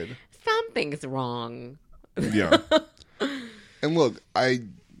 Unedited. Something's wrong. Yeah. And look,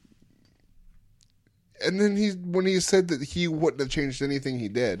 and then when he said that he wouldn't have changed anything he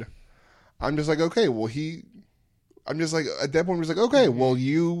did, I'm just like, okay, well I'm just like, at that point, I'm just like, okay, well,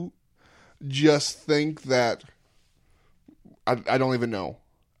 you just think that I don't even know.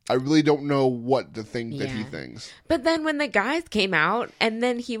 I really don't know what to think that he thinks. But then when the guys came out, and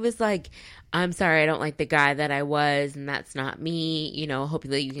then he was like, "I'm sorry, I don't like the guy that I was, and that's not me.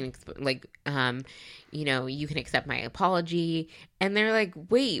 Hopefully you can you can accept my apology." And they're like,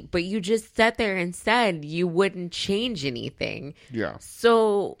 "Wait, but you just sat there and said you wouldn't change anything." Yeah.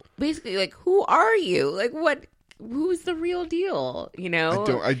 So basically, who are you? What? Who's the real deal?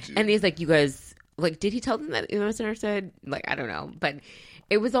 And he's like, "You guys, did he tell them that you misunderstood?" I don't know, but.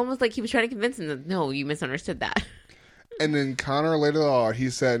 It was almost like he was trying to convince him that, no, you misunderstood that. And then Connor later on, he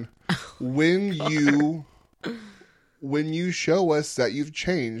said, when you show us that you've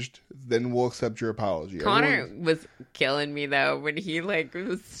changed, then we'll accept your apology. Connor was killing me, though, when he,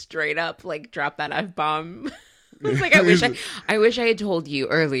 was straight up, dropped that F-bomb. I was like, I wish I had told you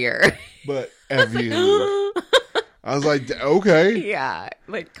earlier. But have you? I was like, okay. Yeah.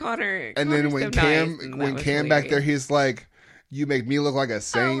 Connor. And then when Cam back there, he's like, you make me look like a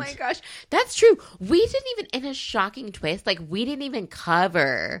saint. Oh my gosh. That's true. We didn't even, in a shocking twist, we didn't even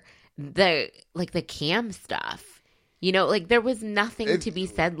cover the Cam stuff. There was nothing to be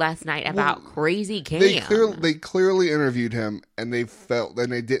said last night about crazy Cam. They clearly interviewed him, and they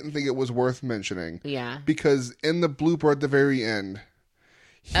didn't think it was worth mentioning. Yeah. Because in the blooper at the very end,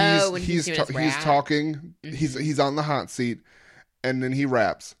 he's talking, he's on the hot seat, and then he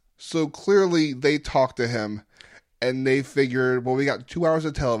raps. So clearly they talked to him. And they figured, well, we got 2 hours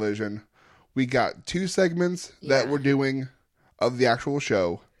of television. We got 2 segments that we're doing of the actual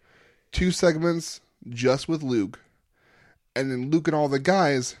show. 2 segments just with Luke. And then Luke and all the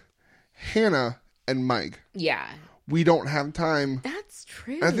guys, Hannah and Mike. Yeah. We don't have time. That's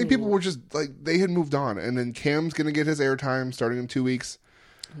true. I think people were just, they had moved on. And then Cam's going to get his airtime starting in 2 weeks.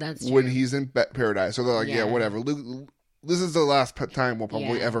 That's true. When he's in Paradise. So they're like, yeah whatever. Luke... This is the last time we'll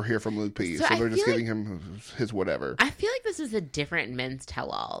probably ever hear from Luke P. So they're just giving him his whatever. I feel like this is a different men's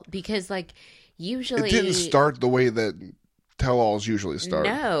tell-all. Because, usually... It didn't start the way that tell-alls usually start.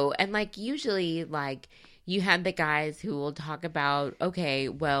 No. And, usually, you had the guys who will talk about, okay,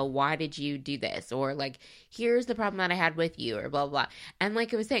 well, why did you do this? Or, here's the problem that I had with you, or blah, blah, blah. And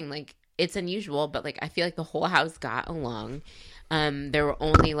like I was saying, it's unusual, but, I feel like the whole house got along. There were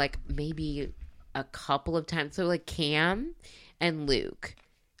only, maybe... a couple of times. So Cam and Luke,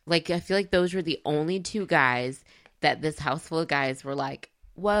 I feel like those were the only 2 guys that this house full of guys were like,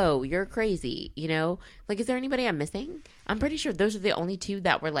 whoa, you're crazy. Is there anybody I'm missing? I'm pretty sure those are the only 2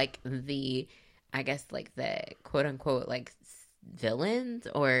 that were the I guess, like, the quote-unquote, like, villains,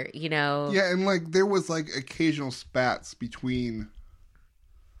 or, you know. Yeah, and, like, there was, like, occasional spats between...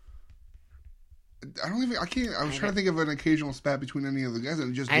 I was trying to think of an occasional spat between any of the guys,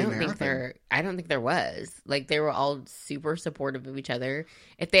 and it just didn't happen. I don't think there was. Like, they were all super supportive of each other.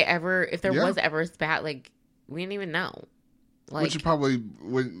 If there was ever a spat, like, we didn't even know. Like, which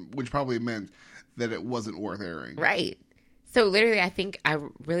probably meant that it wasn't worth airing. Right. So literally, I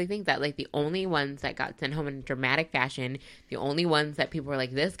really think that, like, the only ones that got sent home in dramatic fashion, the only ones that people were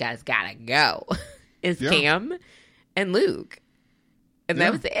like, this guy's gotta go, is Cam and Luke. And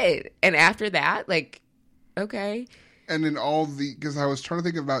that was it. And after that, like, okay. And then because I was trying to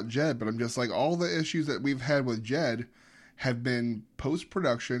think about Jed, but I'm just like, all the issues that we've had with Jed have been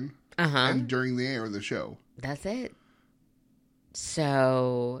post-production and during the air of the show. That's it.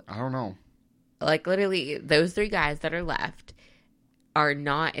 So, I don't know. Like, literally, those 3 guys that are left are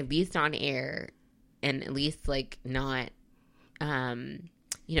not, at least on air, and at least, like, not,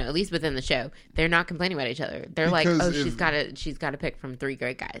 at least within the show, they're not complaining about each other. They're because like, oh, she's got to pick from 3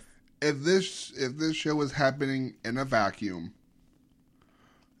 great guys. If this show was happening in a vacuum,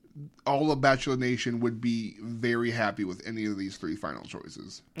 all of Bachelor Nation would be very happy with any of these 3 final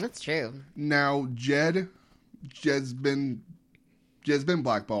choices. That's true. Now, Jed's been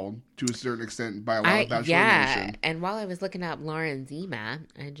blackballed to a certain extent by a lot of Bachelor Nation. And while I was looking up Lauren Zima,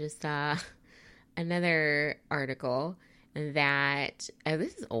 I just saw another article that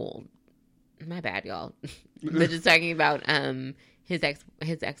this is old. My bad, y'all. But just talking about his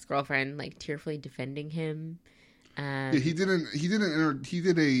ex-girlfriend, like, tearfully defending him. He did a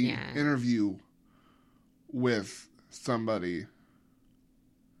interview with somebody.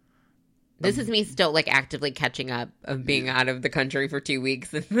 This is me still, like, actively catching up of being out of the country for 2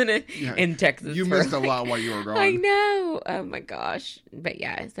 weeks and then in Texas. You missed a lot while you were gone. I know. Oh, my gosh. But,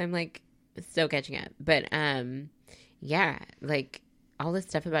 yeah, so I'm, like, still catching up. But, yeah, like, all this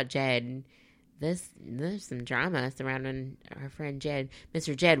stuff about Jed, there's some drama surrounding our friend Jed.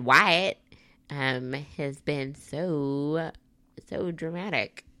 Mr. Jed Wyatt has been so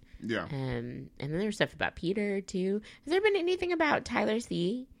dramatic. Yeah. And then there's stuff about Peter, too. Has there been anything about Tyler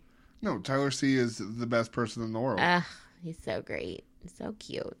C.? No, Tyler C. is the best person in the world. He's so great. So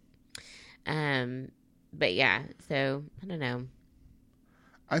cute. But yeah, so I don't know.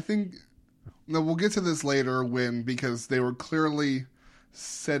 I think we'll get to this later because they were clearly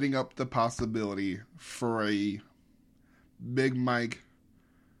setting up the possibility for a Big Mike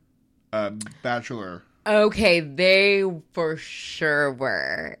Bachelor. Okay, they for sure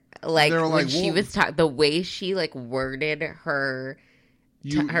were. Like, when she was the way she, like, worded her...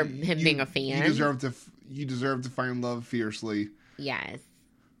 him being a fan. You deserve to find love fiercely. Yes.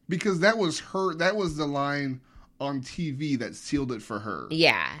 Because that was the line on TV that sealed it for her.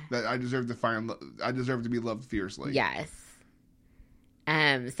 Yeah. That I deserve to be loved fiercely. Yes.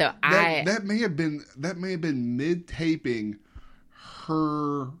 That may have been mid-taping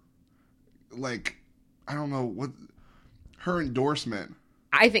her, like, I don't know what, her endorsement.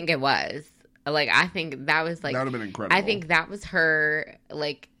 I think it was. Like, I think that was, like... That would have been incredible. I think that was her,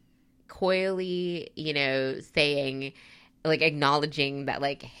 like, coyly, saying, like, acknowledging that,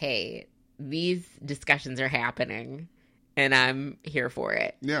 like, hey, these discussions are happening, and I'm here for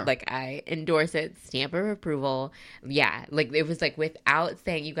it. Yeah. Like, I endorse it, stamp of approval. Yeah. Like, it was, like, without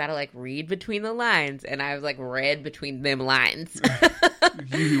saying you gotta, like, read between the lines, and I was, like, read between them lines.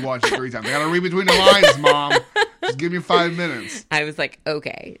 You watch it 3 times. I gotta read between the lines, Mom. Just give me 5 minutes. I was like,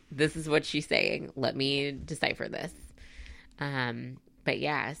 okay, this is what she's saying. Let me decipher this. But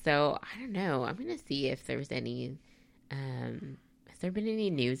yeah, so I don't know. I'm going to see if there's any, has there been any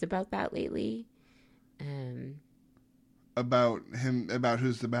news about that lately? About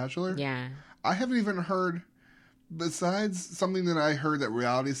who's the Bachelor? Yeah. I haven't even heard, besides something that I heard that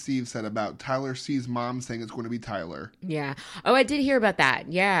Reality Steve said about Tyler C's mom saying it's going to be Tyler. Yeah. Oh, I did hear about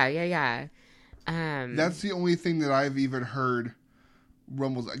that. Yeah. That's the only thing that I've even heard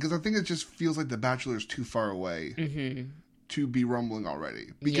rumbles, because I think it just feels like The Bachelor's too far away to be rumbling already.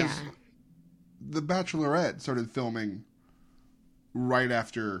 Because The Bachelorette started filming right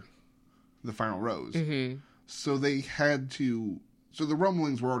after the final rose. So they had to... So the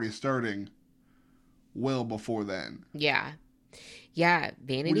rumblings were already starting well before then. Yeah.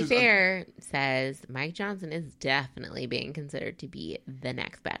 Vanity Fair says Mike Johnson is definitely being considered to be the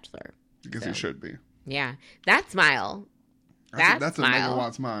next Bachelor. Because he should be. Yeah. That smile. That's a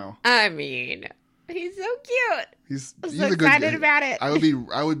megawatt smile. I mean, he's so cute. He's so excited about it. I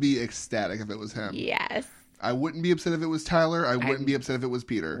would be ecstatic if it was him. Yes. I wouldn't be upset if it was Tyler. I wouldn't be upset if it was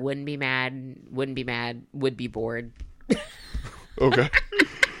Peter. Wouldn't be mad. Would be bored. Okay.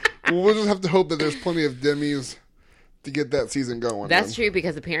 Well, we'll just have to hope that there's plenty of Demis to get that season going. That's true,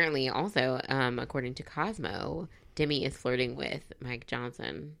 because apparently also, according to Cosmo, Demi is flirting with Mike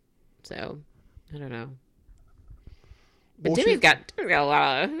Johnson. So, I don't know. But Demi's got a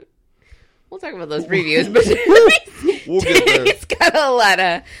lot of... We'll talk about those previews, but we'll get there. Demi's got a lot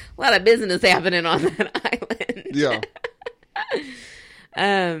of business happening on that island. Yeah.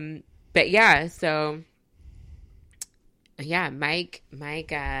 But yeah, so... Yeah, Mike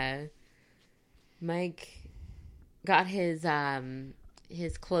got his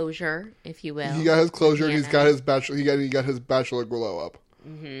closure, if you will. He got his closure, and he's got his bachelor. He got his bachelor glow up.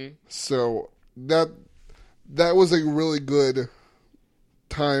 Mm-hmm. So that was a really good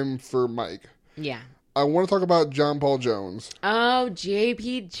time for Mike. Yeah. I want to talk about John Paul Jones. Oh,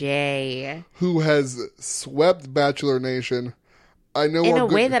 JPJ, who has swept Bachelor Nation. I know in a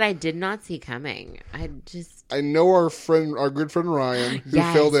way that I did not see coming. I know our good friend Ryan, who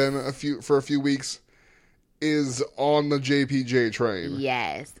filled in for a few weeks, is on the JPJ train.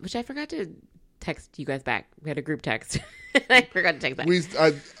 Yes, which I forgot to text you guys back. We had a group text. I forgot to text back.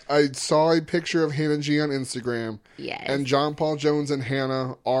 I saw a picture of Hannah G on Instagram. Yes. And John Paul Jones and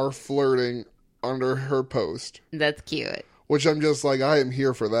Hannah are flirting under her post. That's cute. Which I'm just like, I am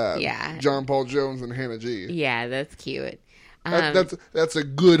here for that. Yeah. John Paul Jones and Hannah G. Yeah, that's cute. That's a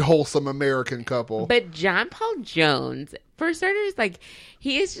good, wholesome American couple. But John Paul Jones, for starters, like,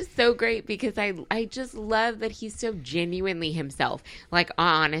 he is just so great because I just love that he's so genuinely himself. Like,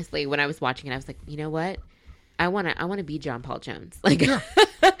 honestly, when I was watching it, I was like, you know what? I want to be John Paul Jones. Like, yeah.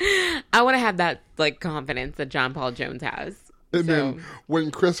 I want to have that, like, confidence that John Paul Jones has. And then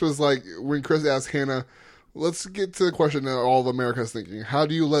when Chris asked Hannah, let's get to the question that all of America's thinking. How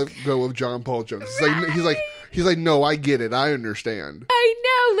do you let go of John Paul Jones? He's like, no, I get it. I understand. I know.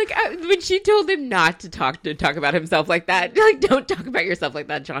 Like, when she told him not to talk about himself like that, like, don't talk about yourself like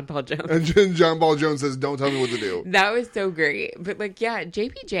that, John Paul Jones. And John Paul Jones says, don't tell me what to do. That was so great. But, like, yeah,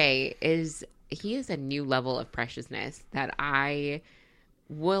 JPJ is a new level of preciousness that I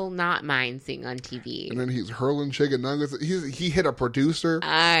will not mind seeing on TV. And then he's hurling chicken nuggets. He hit a producer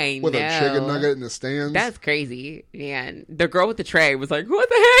with a chicken nugget in the stands. That's crazy. And the girl with the tray was like, what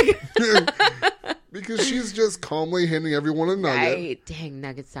the heck? Because she's just calmly handing everyone a nugget. Right. Dang,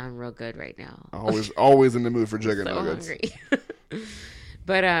 nuggets sound real good right now. Always in the mood for chicken nuggets. Hungry.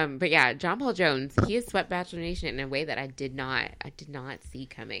 But yeah, John Paul Jones, he has swept Bachelor Nation in a way that I did not see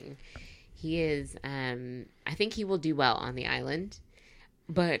coming. He is I think he will do well on the island.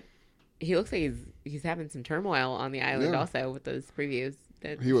 But he looks like he's having some turmoil on the island also with those previews.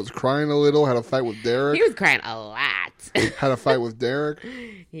 He was crying a little, had a fight with Derek. He was crying a lot. Had a fight with Derek.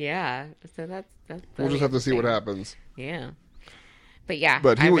 Yeah. So that's we'll just have to see what happens. Yeah. But yeah.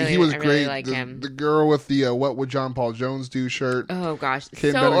 But he was really great. Like him. The girl with the What Would John Paul Jones Do shirt. Oh gosh.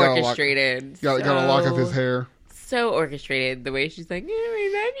 So orchestrated. Got a lock of his hair. So orchestrated, the way she's like, oh,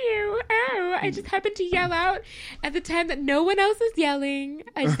 I love you. Oh, I just happened to yell out at the time that no one else was yelling.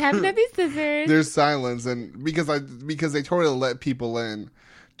 I just happened to have these scissors. There's silence, and because they totally let people in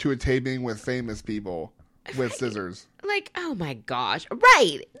to a taping with famous people with scissors. Like, oh my gosh.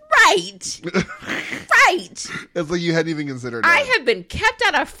 Right. Right. It's like you hadn't even considered that. I have been kept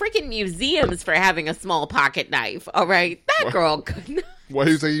out of freaking museums for having a small pocket knife. All right. That girl couldn't. Why are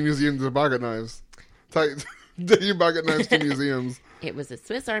you taking museums with pocket knives? Taking pocket knives to museums. It was a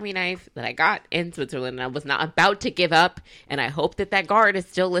Swiss Army knife that I got in Switzerland, and I was not about to give up. And I hope that guard is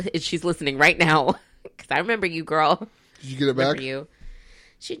still she's listening right now, because I remember you, girl. Did you get it back? You.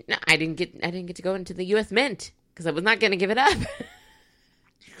 No, I didn't get to go into the U.S. Mint because I was not going to give it up.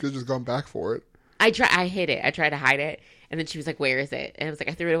 You could have just gone back for it. I hid it. I tried to hide it. And then she was like, where is it? And I was like,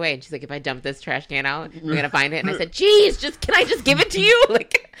 I threw it away. And she's like, if I dump this trash can out, I'm going to find it. And I said, geez, can I just give it to you?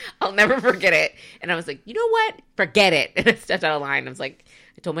 Like, I'll never forget it. And I was like, you know what? Forget it. And I stepped out of line. I was like,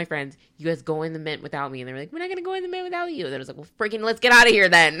 I told my friends, you guys go in the Mint without me. And they were like, we're not going to go in the Mint without you. And then I was like, well, freaking let's get out of here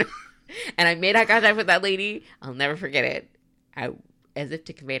then. And I made eye contact with that lady. I'll never forget it. As if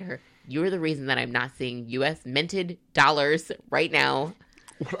to convey to her, you're the reason that I'm not seeing U.S. minted dollars right now.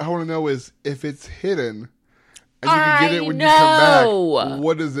 What I want to know is if it's hidden... And you can get it when you come back.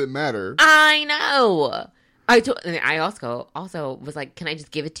 What does it matter? I know. I also was like, can I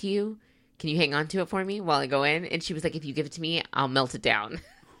just give it to you? Can you hang on to it for me while I go in? And she was like, if you give it to me, I'll melt it down.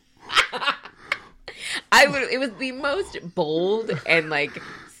 It was the most bold and like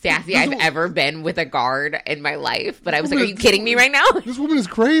sassy I've ever been with a guard in my life. But I was like, are you kidding me right now? This woman is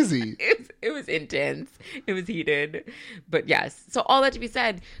crazy. It was intense. It was heated. But yes. So all that to be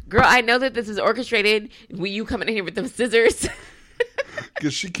said, girl, I know that this is orchestrated. Will you come in here with those scissors?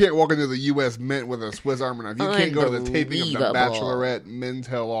 Because she can't walk into the U.S. Mint with a Swiss Army knife. You can't go to the taping of The Bachelorette Men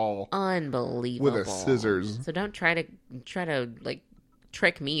Tell All. Unbelievable. With a scissors. So don't try to like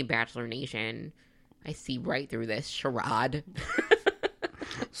trick me, Bachelor Nation. I see right through this charade.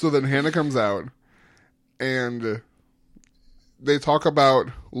 So then Hannah comes out, and they talk about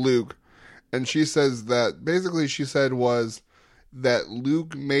Luke, and she says that basically she said was that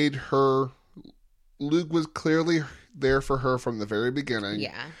Luke was clearly there for her from the very beginning.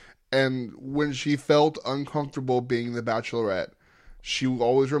 Yeah. And when she felt uncomfortable being the Bachelorette, she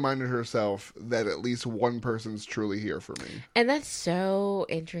always reminded herself that at least one person's truly here for me. And that's so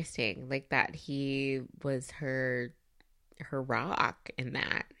interesting. Like that he was her rock in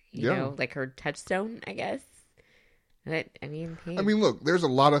that. You know, like her touchstone, I guess. I mean, look, there's a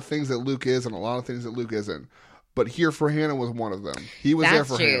lot of things that Luke is and a lot of things that Luke isn't. But Here for Hannah was one of them. He was there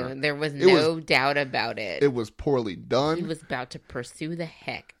for true. Hannah. There was no doubt about it. It was poorly done. He was about to pursue the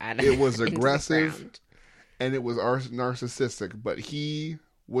heck out of it. It was aggressive. And it was narcissistic. But he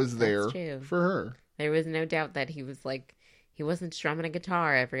was there for her. There was no doubt that he was like, he wasn't strumming a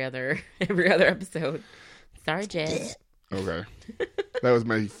guitar every other episode. Sorry, Jed. Okay. That was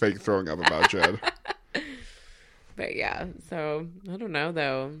my fake throwing up about Jed. But yeah, so I don't know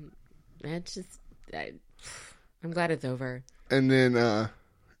though. It's just, I'm glad it's over. And then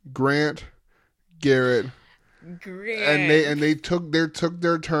Grant, Garrett, and they took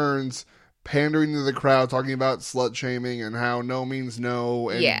their turns pandering to the crowd, talking about slut shaming and how no means no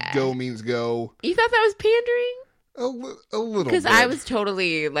and go means go. You thought that was pandering? A little, because I was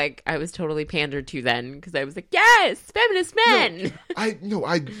totally pandered to then, because I was like, yes, feminist men. No,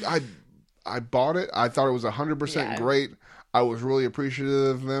 I bought it. I thought it was 100% great. I was really appreciative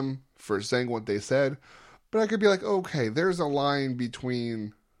of them for saying what they said, but I could be like, okay, there's a line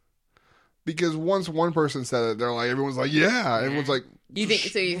between, because once one person said it, they're like, everyone's like, yeah. Everyone's like, you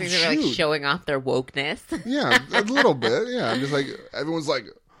think they're like showing off their wokeness? Yeah, a little bit. Yeah, I'm just like, everyone's like,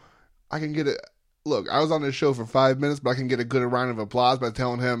 I can get it. Look, I was on this show for 5 minutes, but I can get a good round of applause by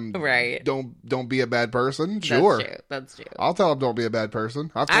telling him, right? Don't be a bad person. Sure, that's true. I'll tell him don't be a bad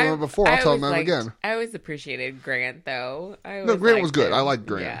person. I've told him before. I'll tell him that again. I always apprecited Grant, though. Grant was good. Him. I liked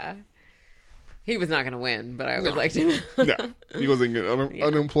Grant. Yeah, he was not going to win, but I always liked him. No, he wasn't good.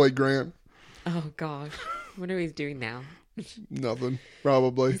 Unemployed Grant. Oh gosh, what are we doing now? Nothing,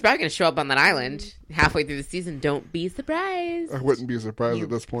 probably. He's probably going to show up on that island halfway through the season. Don't be surprised. I wouldn't be surprised at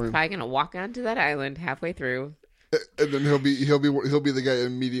this point. He's probably going to walk onto that island halfway through, and then he'll be the guy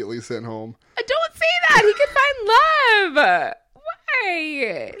immediately sent home. Don't say that. He could find love.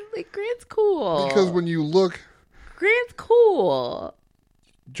 Why? Like, Grant's cool. Because when you look, Grant's cool.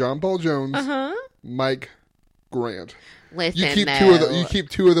 John Paul Jones, Mike, Grant. Listen, you keep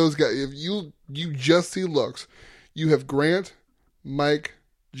two of those guys. If you just see looks. You have Grant, Mike,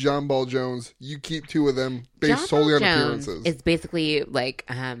 John Paul Jones. You keep two of them based solely on appearances. It's basically like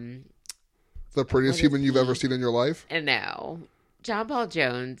the prettiest human you've ever seen in your life. No, John Paul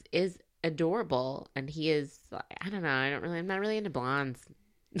Jones is adorable, and he is. I don't know. I'm not really into blondes.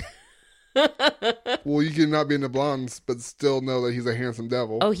 Well, you can not be into blondes, but still know that he's a handsome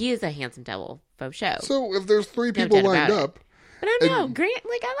devil. Oh, he is a handsome devil, faux show. So if there's three people lined up. But I don't know, Grant.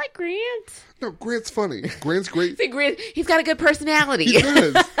 Like, I like Grant. No, Grant's funny. Grant's great. See, Grant, he's got a good personality. He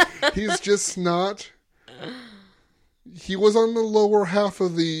does. He's just not. He was on the lower half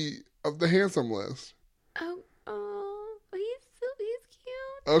of the handsome list. Oh, he's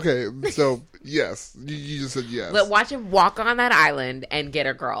cute. Okay, so yes, you just said yes. Watch him walk on that island and get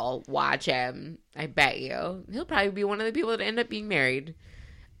a girl. Watch him. I bet you he'll probably be one of the people that end up being married.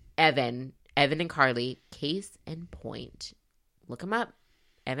 Evan and Carly. Case in point. Look them up.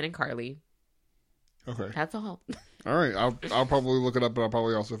 Evan and Carly. Okay. That's all. All right. I'll probably look it up, but I'll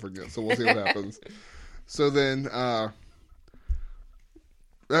probably also forget. So we'll see what happens. So then,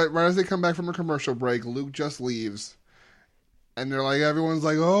 right as they come back from a commercial break, Luke just leaves. And they're like, everyone's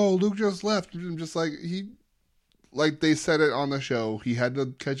like, oh, Luke just left. I'm just like, like they said it on the show. He had to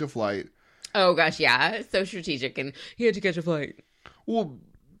catch a flight. Oh, gosh, yeah. So strategic. And he had to catch a flight. Well,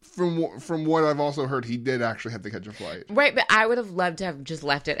 from what I've also heard, he did actually have to catch a flight. Right, but I would have loved to have just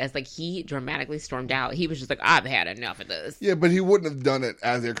left it as, like, he dramatically stormed out. He was just like, I've had enough of this. Yeah, but he wouldn't have done it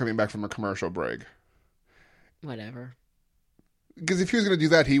as they're coming back from a commercial break. Whatever. Because if he was going to do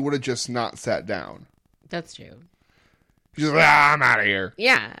that, he would have just not sat down. That's true. He's just like, I'm out of here.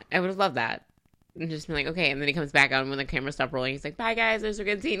 Yeah, I would have loved that. And just been like, okay. And then he comes back on when the camera stopped rolling. He's like, bye, guys. It was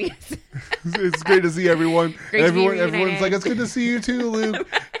good seeing you. It's great to see everyone. Everyone's like, it's good to see you too, Luke.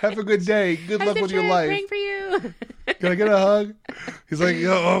 Have a good day. Good luck with your life. Praying for you. Can I get a hug? He's like,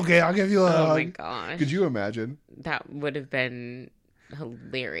 okay, I'll give you a hug. Oh, my gosh. Could you imagine? That would have been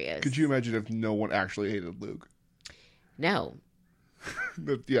hilarious. Could you imagine if no one actually hated Luke? No.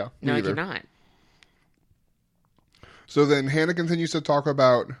 Yeah. No, I neither. cannot. So then Hannah continues to talk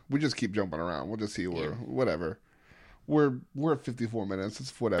about. We just keep jumping around. We'll just see where whatever. We're at 54 minutes.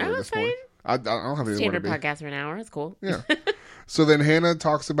 It's whatever at this point. I don't have any Standard podcast for an hour. That's cool. Yeah. So then Hannah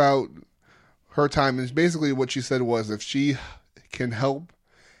talks about her time, and basically what she said was if she can help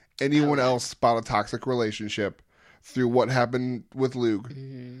anyone else spot a toxic relationship through what happened with Luke,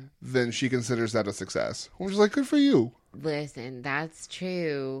 then she considers that a success. I'm just like, good for you. Listen, that's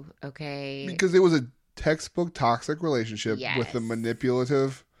true. Okay. Because it was a textbook toxic relationship with a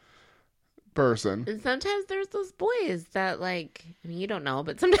manipulative person. And sometimes there's those boys that, like, I mean, you don't know,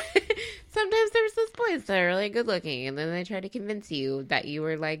 but sometimes there's those boys that are really good looking, and then they try to convince you that you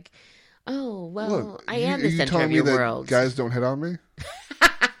were like, oh, well, Look, I am the you center telling of me your that world. Guys don't hit on me?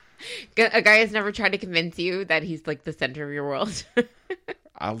 A guy has never tried to convince you that he's like the center of your world.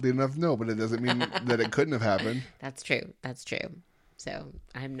 Oddly enough, no, but it doesn't mean that it couldn't have happened. That's true. That's true. So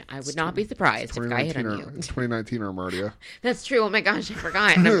I would not be surprised if a guy hit on you. 2019 or Mardia. That's true. Oh my gosh, I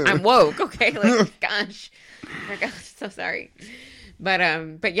forgot. I'm woke. Okay, like gosh, oh my gosh, so sorry.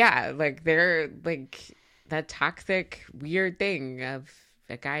 But yeah, like they're like that toxic weird thing of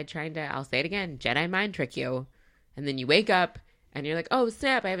a guy trying to. I'll say it again, Jedi mind trick you, and then you wake up and you're like, oh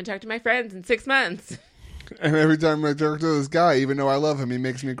snap, I haven't talked to my friends in 6 months. And every time I talk to this guy, even though I love him, he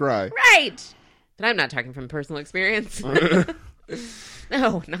makes me cry. Right. But I'm not talking from personal experience.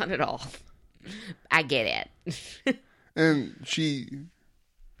 No, not at all. I get it. And she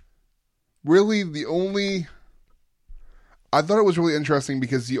really I thought it was really interesting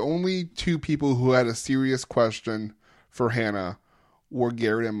because the only two people who had a serious question for Hannah were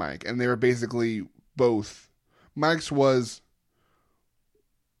Garrett and Mike. And they were basically both. Mike's was,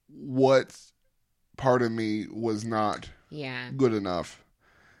 what part of me was not good enough?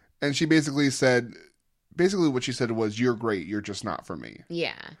 And she basically said, what she said was, you're great, you're just not for me.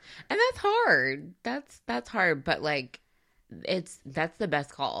 Yeah. And that's hard. That's hard, but like that's the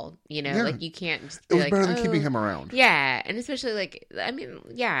best call, you know? Yeah. Like you can't just It was like, better than keeping him around. Yeah. And especially like, I mean,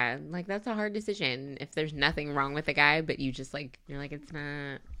 yeah, like that's a hard decision. If there's nothing wrong with the guy, but you just like, you're like, it's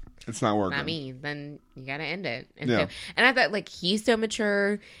not working. Not me, then you gotta end it. And yeah. So, and I thought like he's so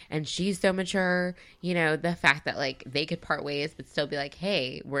mature and she's so mature, you know, the fact that like they could part ways but still be like,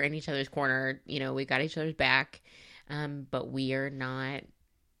 hey, we're in each other's corner, you know, we got each other's back, but we are not,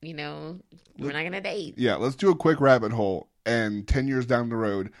 you know, we're not gonna date. Yeah, let's do a quick rabbit hole, and 10 years down the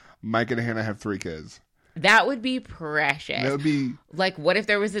road, Mike and Hannah have 3 kids. That would be precious. That would be like, what if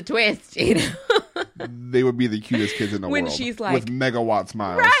there was a twist, you know? They would be the cutest kids in the world. When she's like, with megawatt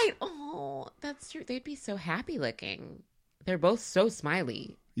smiles. Right. Oh, that's true. They'd be so happy looking. They're both so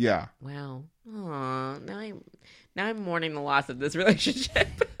smiley. Yeah. Wow. Aw, now I'm mourning the loss of this relationship.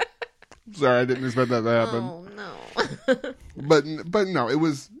 Sorry, I didn't expect that to happen. Oh no. But no, it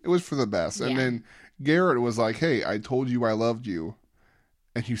was for the best. And then Garrett was like, "Hey, I told you I loved you,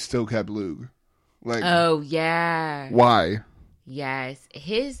 and you still kept Luke." Like, oh yeah. Why? Yes,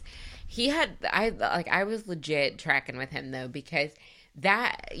 I was legit tracking with him though, because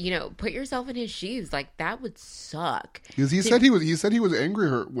that, you know, put yourself in his shoes, like that would suck. Because he said he was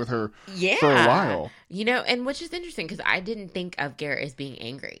angry with her for a while. You know, and which is interesting because I didn't think of Garrett as being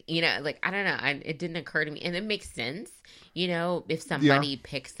angry. You know, like I don't know, it didn't occur to me, and it makes sense. You know, if somebody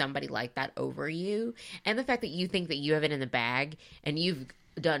picks somebody like that over you, and the fact that you think that you have it in the bag and you've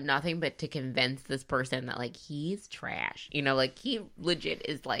done nothing but to convince this person that like he's trash. You know, like he legit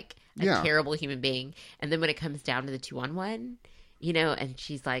is like a terrible human being, and then when it comes down to the 2-on-1. You know, and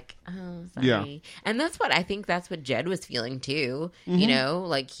she's like, oh, sorry. Yeah. And that's what Jed was feeling too. Mm-hmm. You know,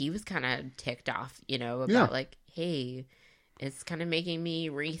 like he was kind of ticked off, you know, about like, hey, it's kind of making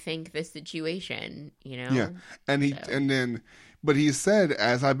me rethink this situation, you know? Yeah. And but he said,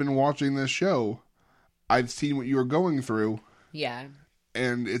 as I've been watching this show, I've seen what you were going through. Yeah.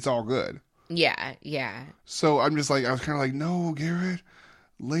 And it's all good. Yeah. Yeah. So I'm just like, I was kind of like, no, Garrett,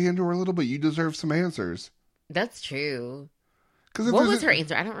 lay into her a little bit. You deserve some answers. That's true. What was her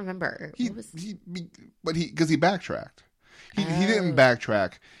answer? I don't remember. Because he backtracked. He didn't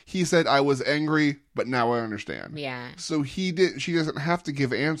backtrack. He said, I was angry, but now I understand. Yeah. So she doesn't have to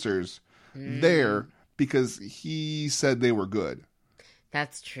give answers there because he said they were good.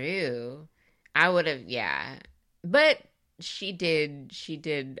 That's true. I would have, yeah. But she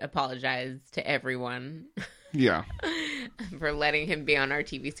did apologize to everyone. Yeah. For letting him be on our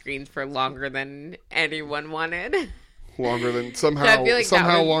TV screens for longer than anyone wanted. Longer than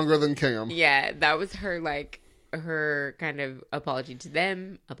longer than Cam. Yeah, that was her kind of apology to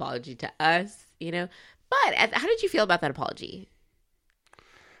them, apology to us, you know. But how did you feel about that apology?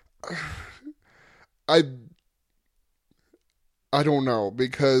 I don't know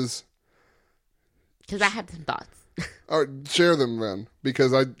because I have some thoughts. all right, share them then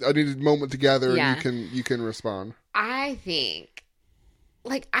because I need a moment to gather Yeah. and you can respond. I think,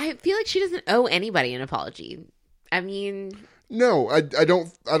 like, I feel like she doesn't owe anybody an apology. I mean, No, I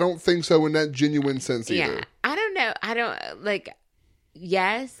don't think so in that genuine sense either. yeah, I don't know. I don't like.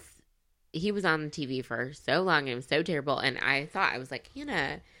 Yes, he was on the TV for so long and it was so terrible, and I thought I was like,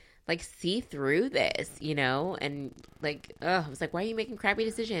 Hannah, like, see through this, you know, and like, I was like, why are you making crappy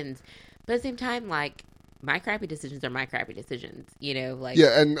decisions? But at the same time, like, my crappy decisions are my crappy decisions, you know, like,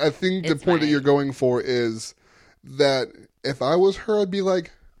 Yeah, and I think the it's point that fine. you're going for is that if I was her, I'd be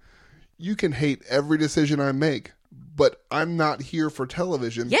like, you can hate every decision I make, but I'm not here for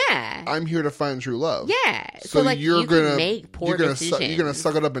television. Yeah, I'm here to find true love. yeah. So, like, you're you can gonna make poor you're gonna decisions. you're gonna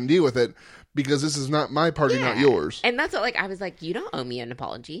suck it up and deal with it because this is not my party, not Yeah. yours. And that's what, like, I was like, you don't owe me an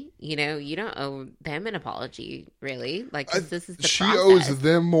apology. You know, you don't owe them an apology, really. Like, 'cause this is the She process. owes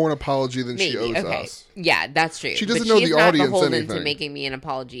them more an apology than Maybe. she owes Okay. us. Yeah, that's true. She doesn't but owe she is the not audience beholden anything. to making me an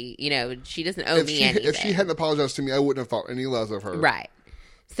apology. You know, she doesn't owe me anything. If she hadn't apologized to me, I wouldn't have thought any less of her. Right.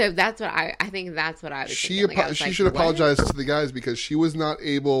 So that's what I think that's what I was She thinking. Like, I was she like, should what? apologize to the guys because she was not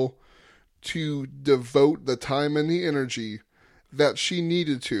able to devote the time and the energy that she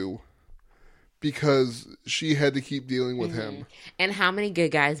needed to because she had to keep dealing with him. And how many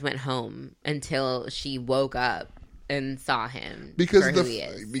good guys went home until she woke up and saw him Because for who he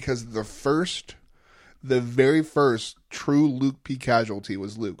is? the very first true Luke P casualty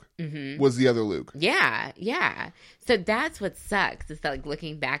was Luke. Was the other Luke. Yeah, yeah. So that's what sucks. Is that, like,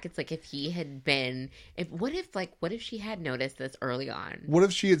 looking back, it's like if he had been, what if she had noticed this early on? What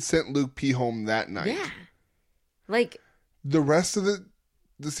if she had sent Luke P home that night? Yeah, like, The rest of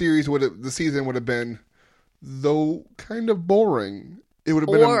the season would have been, though kind of boring. It would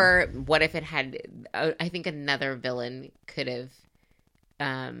have been or what if it had? I think another villain could have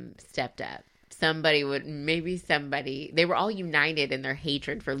stepped up. They were all united in their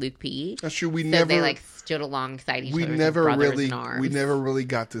hatred for Luke P. That's true. They like stood alongside each other. We never really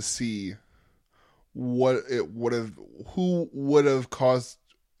got to see who would have caused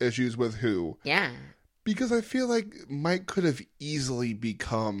issues with who. Yeah. Because I feel like Mike could have easily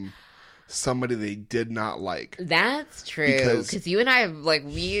become somebody they did not like. That's true. Because you and I have, like,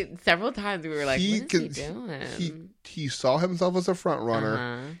 several times we were like, what is he doing? He saw himself as a front runner.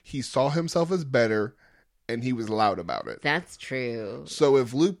 Uh-huh. He saw himself as better, and he was loud about it. That's true. So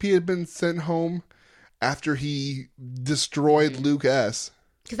if Luke P had been sent home after he destroyed Luke S,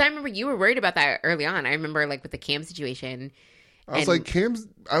 because I remember you were worried about that early on. I remember, like, with the Cam situation. I was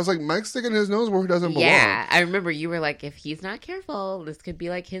like, Mike's sticking his nose where he doesn't belong. Yeah, I remember you were like, if he's not careful, this could be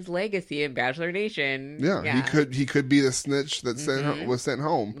like his legacy in Bachelor Nation. Yeah. He could be the snitch that was sent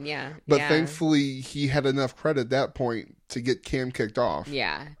home. Yeah, But yeah. thankfully, he had enough credit at that point to get Cam kicked off.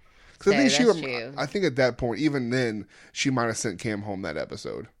 Yeah, Because true. I think at that point, even then, she might have sent Cam home that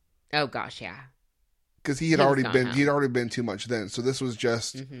episode. Oh gosh, yeah. Because he had He was already gone been home. he'd already been too much then. So this was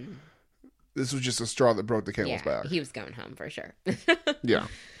just a straw that broke the camel's back. He was going home for sure. Yeah.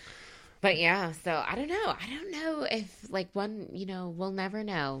 But yeah, so I don't know if, like, we'll never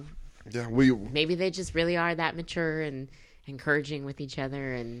know. Yeah, Maybe they just really are that mature and encouraging with each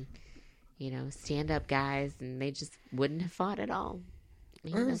other and, stand up guys, and they just wouldn't have fought at all.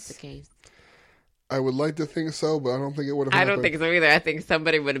 Maybe that's the case. I would like to think so, but I don't think it would have I happened. don't think so either. I think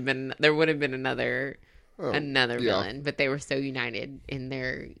there would have been another villain, but they were so united in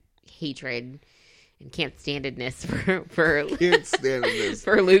their hatred and can't standedness for Can't stand this.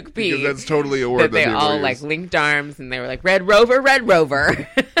 for Luke P. Because that's totally a word that they people all use. like linked arms and they were like, Red Rover, Red Rover.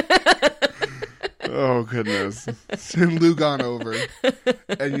 Oh goodness! Send Luke on over,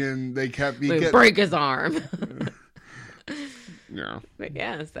 and then they kept break his arm. Yeah. But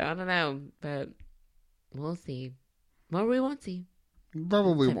yeah, so I don't know, but we'll see. Well, we won't see.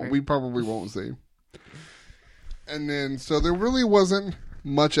 Probably won't. We probably won't see. And then, so there really wasn't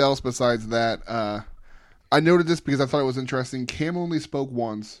much else besides that. I noted this because I thought it was interesting. Cam only spoke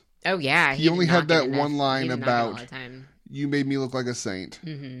once. Oh yeah, He only did had not that get one enough- line he did not get a about- lot of time. You made me look like a saint.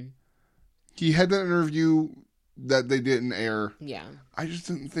 Mm-hmm. He had that interview that they didn't air. Yeah. I just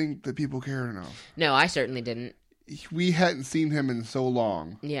didn't think that people cared enough. No, I certainly didn't. We hadn't seen him in so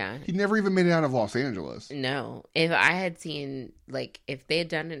long. Yeah. He never even made it out of Los Angeles. No. If I had seen, like, if they had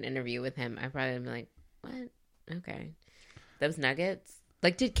done an interview with him, I probably would be like, what? Okay. Those nuggets?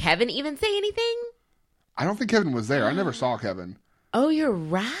 Like, did Kevin even say anything? I don't think Kevin was there. I never saw Kevin. Oh, you're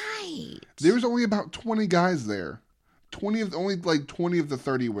right. There was only about 20 guys there. 20 of the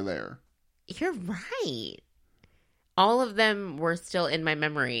 30 were there. You're right. all of them were still in my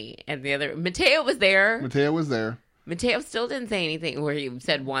memory. And the other, Mateo was there. Mateo was there. Mateo still didn't say anything where he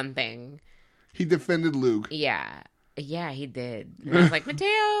said one thing. He defended Luke. Yeah. Yeah, he did. And I was like,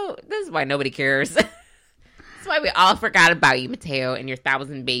 Mateo, this is why nobody cares. That's why we all forgot about you, Mateo, and your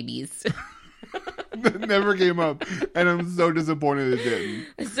 1,000 babies. That never came up. And I'm so disappointed it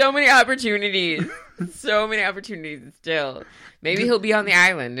didn't. So many opportunities. So many opportunities still. Maybe he'll be on the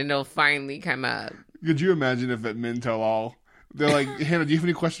island and it'll finally come up. Could you imagine if at Men Tell All, they're like, Hannah, do you have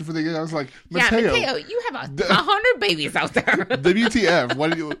any question for the guy? I was like, Mateo. Yeah, Mateo, you have 100 babies out there.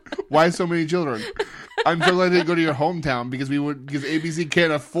 WTF? Why so many children? I'm so glad I didn't go to your hometown because ABC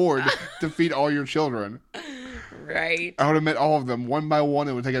can't afford to feed all your children. Right. I would have met all of them one by one.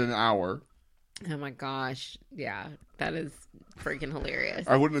 It would take an hour. Oh my gosh. Yeah, that is freaking hilarious.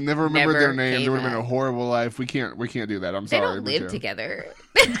 I would have never remembered their names. It would have been a horrible life. We can't do that. I'm sorry. They don't live together.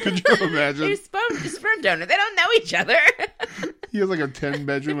 Could you imagine? They're sperm donors. They don't know each other. He has like a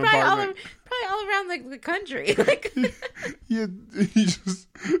 10-bedroom apartment. Probably all around like the country. Like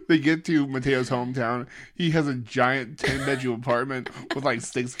they get to Mateo's hometown. He has a giant 10-bedroom apartment with like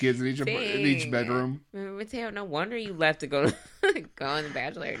 6 kids in each bedroom. Mateo, no wonder you left to go on The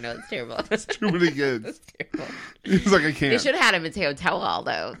Bachelor. No, it's terrible. That's too many kids. That's terrible. He's like, I can't. They should have had a Mateo tell-all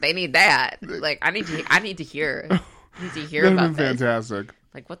though. They need that. Like I need to hear. I need to hear That'd about been fantastic.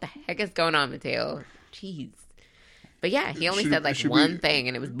 Like what the heck is going on, Mateo? Jeez. But yeah, he only said like one thing,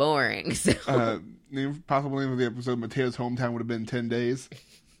 and it was boring. So, possible name of the episode: Mateo's hometown would have been 10 days.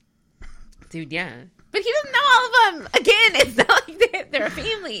 Dude, yeah, but he doesn't know all of them. Again, it's not like they're a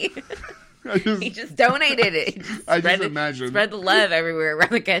family. He just donated it. Spread the love everywhere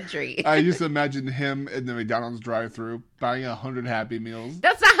around the country. I just imagine him in the McDonald's drive-thru buying 100 Happy Meals.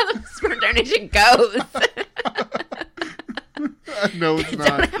 That's not how the sperm donation goes. No, it's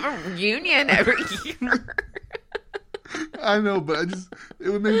not. Don't have a reunion every year. I know, but it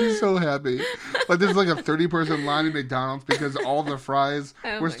would make me so happy. Like there's like a 30-person line at McDonald's because all the fries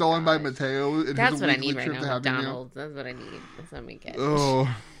were stolen by Mateo. That's what I need right now. McDonald's. That's what I need. That's what I get. Oh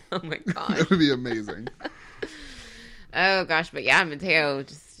my gosh, that would be amazing. Oh gosh, but yeah, Mateo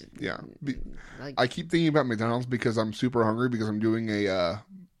just I keep thinking about McDonald's because I'm super hungry because I'm doing a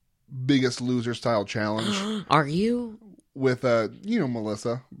Biggest Loser style challenge. Are you? With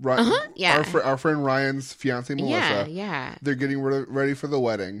Melissa, right? Yeah, our friend Ryan's fiance Melissa. Yeah. They're getting ready for the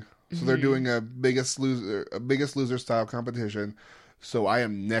wedding, so they're doing a Biggest Loser style competition. So I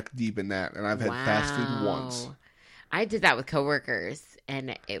am neck deep in that, and I've had fast food once. I did that with coworkers,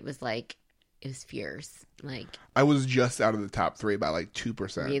 and it was fierce. Like I was just out of the top 3 by like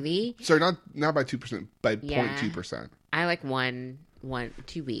 2%. Really? Sorry, not by 2%, by 0.2%. I like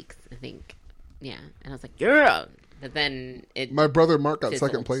 2 weeks, I think. Yeah, and I was like, yeah. But then my brother Mark got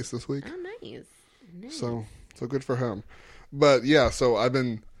second place this week. Oh, nice. So good for him. But yeah, so I've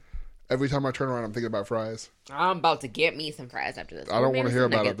been every time I turn around, I'm thinking about fries. I'm about to get me some fries after this. I don't want to hear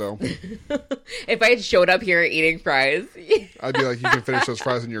about it though. If I had showed up here eating fries, I'd be like, you can finish those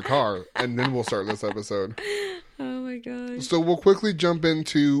fries in your car, and then we'll start this episode. Oh my gosh. So we'll quickly jump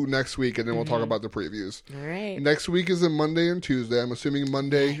into next week, and then we'll talk about the previews. All right. Next week is a Monday and Tuesday. I'm assuming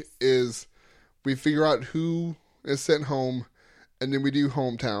Monday is we figure out who is sent home, and then we do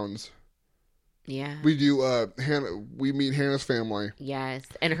hometowns. Yeah. We do Hannah. We meet Hannah's family. Yes,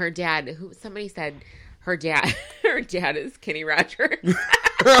 and her dad. Somebody said her dad. Her dad is Kenny Rogers.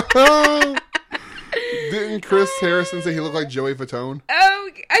 Didn't Chris Harrison say he looked like Joey Fatone? Oh,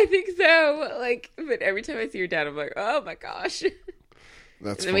 I think so. Like, but every time I see your dad, I'm like, oh my gosh.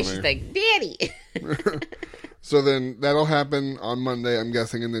 That's and then funny. she's like, Daddy. So then that'll happen on Monday, I'm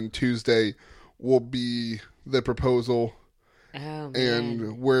guessing, and then Tuesday will be the proposal. Oh, man.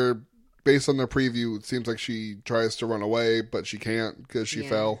 And we're based on the preview, it seems like she tries to run away, but she can't because she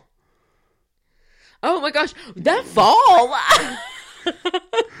fell. Oh my gosh, that fall!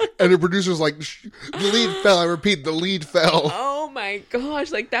 And the producer's like, the lead fell. I repeat, the lead fell. Oh my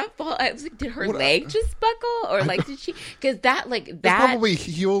gosh, like that fall. I was like, did her leg just buckle, or like did she? Because that probably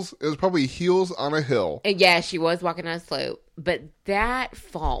heels. It was probably heels on a hill. Yeah, she was walking on a slope, but that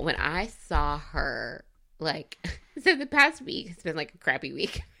fall when I saw her, like, so the past week has been like a crappy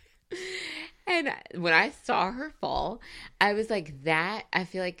week. And when I saw her fall, I was like, that, I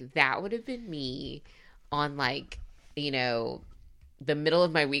feel like that would have been me on, like, the middle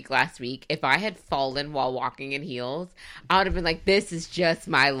of my week last week. If I had fallen while walking in heels, I would have been like, this is just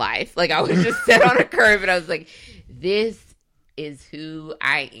my life. Like, I would just sit on a curb and I was like, this is who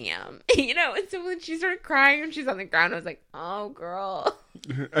I am. You know, and so when she started crying and she's on the ground, I was like, oh, girl.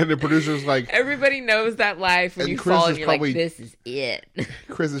 And the producer's like... Everybody knows that life when you fall and you're like, this is it.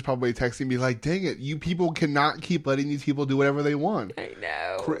 Chris is probably texting me like, dang it, you people cannot keep letting these people do whatever they want. I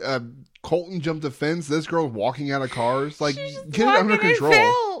know. Colton jumped a fence. This girl's walking out of cars. Like, get it under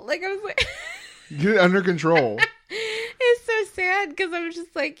control. Like, I was like... Get it under control. It's so sad because I was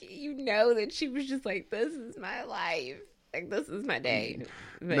just like, you know that she was just like, this is my life. Like, this is my day.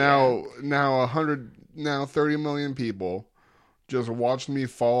 But now 30 million people just watched me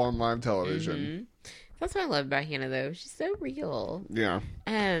fall on live television. Mm-hmm. That's what I love about Hannah, though. She's so real. Yeah.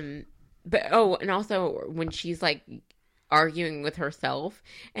 But and also when she's like arguing with herself,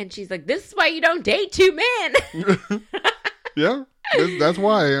 and she's like, "This is why you don't date two men." Yeah, that's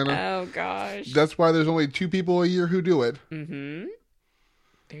why, Hannah. Oh gosh. That's why there's only 2 people a year who do it. Mm-hmm.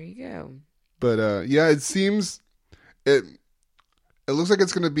 There you go. But yeah, it seems it looks like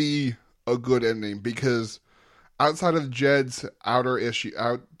it's going to be a good ending because outside of Jed's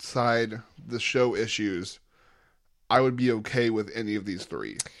outside the show issues, I would be okay with any of these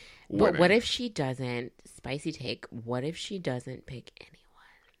 3 winning. But what if she doesn't? Spicy take. What if she doesn't pick anyone?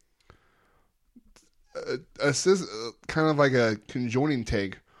 Kind of like a conjoining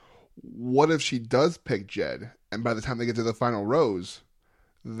take. What if she does pick Jed, and by the time they get to the final rose,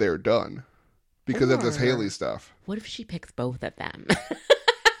 they're done because of this Haley stuff? What if she picks both of them?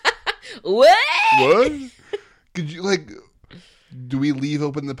 What? Could you do we leave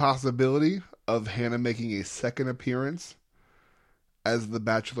open the possibility of Hannah making a second appearance as the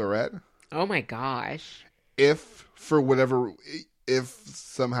Bachelorette? Oh my gosh. If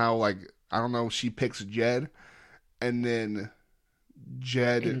somehow, I don't know, she picks Jed and then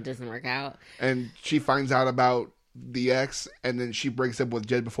It doesn't work out. And she finds out about the ex and then she breaks up with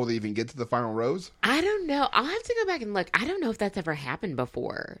Jed before they even get to the final rose? I don't know. I'll have to go back and look. I don't know if that's ever happened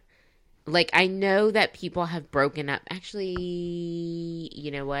before. I know that people have broken up. Actually,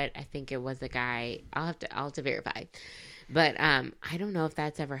 you know what? I think it was a guy. I'll have to verify. But I don't know if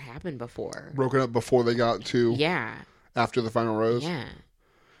that's ever happened before. Broken up before they got to after the final rose? Yeah.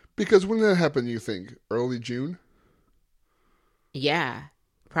 Because when did that happen, you think? Early June? Yeah,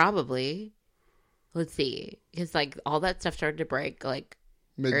 probably. Let's see. Because all that stuff started to break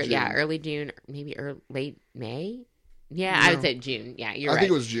mid-June. Early June, maybe late May. Yeah, I would say June. Yeah, you're right. I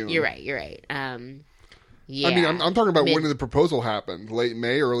think it was June. You're right. Yeah. I mean, I'm talking about when the proposal happened. Late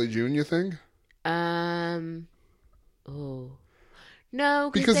May, early June, you think? Oh.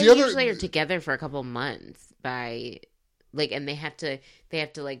 No, because they usually are together for a couple months and they have to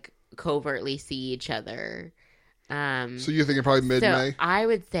covertly see each other. So you're thinking probably mid-May? So I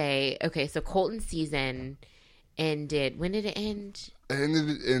would say, okay, so Colton's season ended, when did it end? It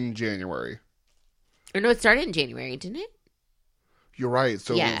ended in January. Or no, it started in January, didn't it? You're right.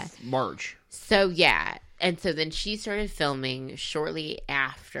 So it was March. So yeah. And so then she started filming shortly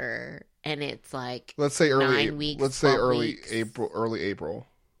after, and it's let's say early 9 weeks. Let's say early weeks. April.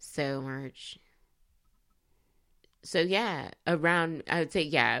 So March. So yeah, around, I would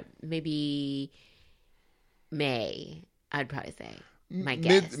say, maybe May, I'd probably say. My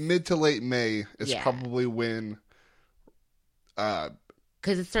guess. Mid to late May is probably when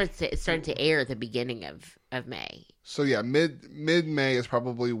because it started to air at the beginning of May. So yeah, mid May is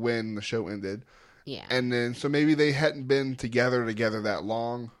probably when the show ended. Yeah. And then so maybe they hadn't been together that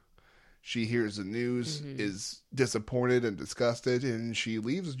long. She hears the news, is disappointed and disgusted, and she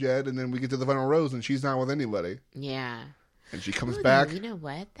leaves Jed, and then we get to the final rose, and she's not with anybody. Yeah. And she comes back. You know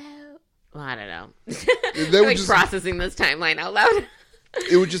what, though? Well, I don't know. They were processing this timeline out loud.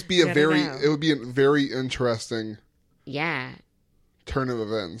 It would just be a very interesting turn of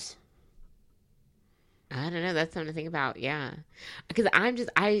events. I don't know. That's something to think about. Yeah, because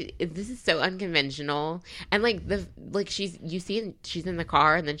this is so unconventional, and she's in the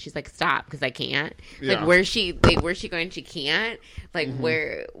car, and then she's like, "Stop," because I can't. Yeah. Where's she going? She can't.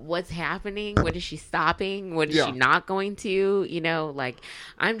 What's happening? What is she stopping? What is she not going to?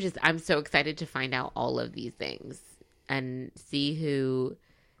 I'm so excited to find out all of these things and see who.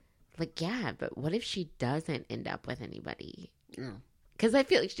 But what if she doesn't end up with anybody? Yeah. Because I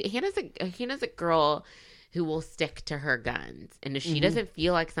feel like Hannah's a girl who will stick to her guns, and if she doesn't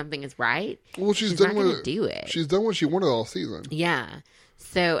feel like something is right, she's not going to do it. She's done what she wanted all season. Yeah.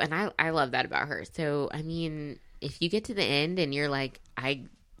 So, and I love that about her. So, I mean, if you get to the end and you're like, I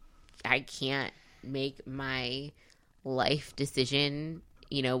can't make my life decision,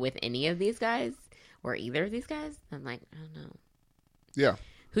 with any of these guys or either of these guys, I'm like, I don't know. Yeah.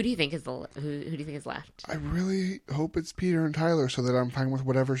 Who do you think is who do you think is left? I really hope it's Peter and Tyler so that I'm fine with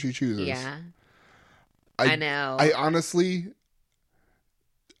whatever she chooses. Yeah. I know. I honestly,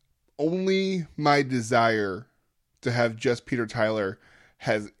 only my desire to have just Peter Tyler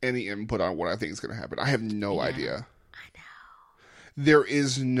has any input on what I think is going to happen. I have no idea. I know. There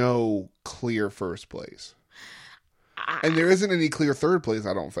is no clear first place. And there isn't any clear third place,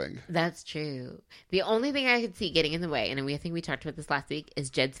 I don't think. That's true. The only thing I could see getting in the way, and I think we talked about this last week,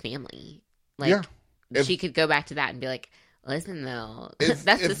 is Jed's family. Like, she could go back to that and be like, listen, though,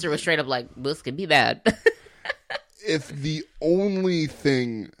 that sister was straight up like, this could be bad. If the only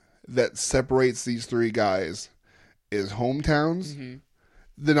thing that separates these three guys is hometowns,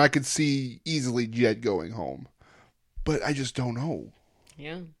 then I could see easily Jed going home. But I just don't know.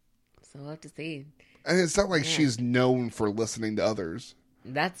 Yeah. So we'll have to see. And it's not like she's known for listening to others.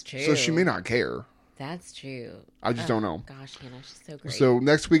 That's true. So she may not care. That's true. I just don't know. Gosh, Hannah, she's so great. So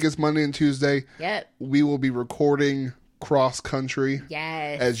next week is Monday and Tuesday. Yep. We will be recording cross country.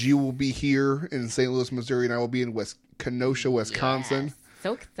 Yes. As you will be here in St. Louis, Missouri, and I will be in Kenosha, Wisconsin. Yes.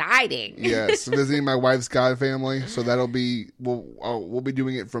 So exciting. Yes, visiting my wife's god family. So that'll be we'll be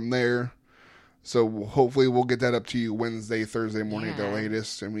doing it from there. So hopefully we'll get that up to you Wednesday, Thursday morning at the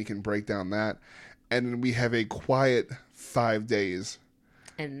latest, and we can break down that. And then we have a quiet 5 days.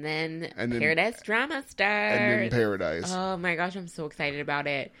 And then Paradise Drama starts. And then Paradise. Oh my gosh, I'm so excited about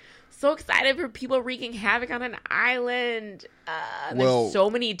it. So excited for people wreaking havoc on an island. There's so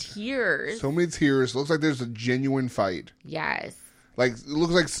many tears. So many tears. Looks like there's a genuine fight. Yes. Like it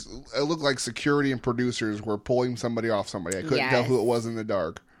looked like security and producers were pulling somebody off somebody. I couldn't tell who it was in the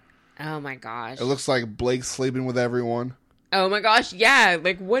dark. Oh my gosh. It looks like Blake's sleeping with everyone. Oh my gosh, yeah.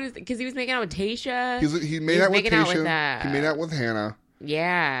 Like, what is it? Because he was making out with Tayshia. He made out with Tayshia. He made out with Hannah.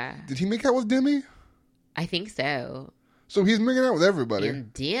 Yeah. Did he make out with Demi? I think so. So he's making out with everybody.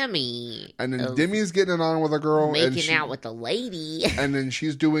 And Demi. And then Demi's getting it on with a girl. Making out with a lady. And then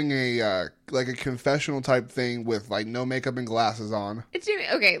she's doing a confessional type thing with like no makeup and glasses on. It's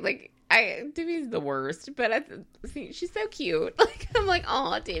okay, like Demi's the worst, but she's so cute. Like I'm like,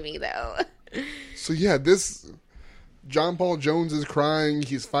 oh, Demi though. So yeah, this John Paul Jones is crying.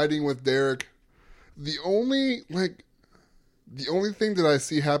 He's fighting with Derek. The only thing that I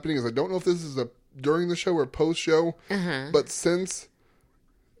see happening is I don't know if this is during the show or post show, but since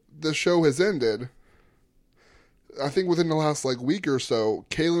the show has ended, I think within the last week or so,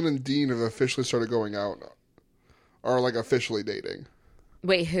 Kaylin and Dean have officially started going out, are officially dating.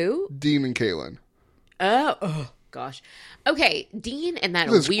 Wait, who? Dean and Kaylin. Oh gosh. Okay, Dean and that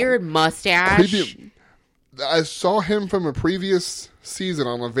weird mustache. Creepy. I saw him from a previous season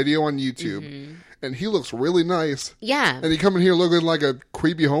on a video on YouTube, and he looks really nice. Yeah. And he come in here looking like a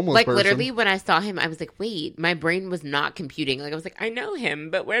creepy homeless person. Literally, when I saw him, I was like, wait, my brain was not computing. I was like, I know him,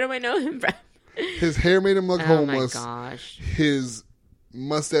 but where do I know him from? His hair made him look homeless. Oh, my gosh. His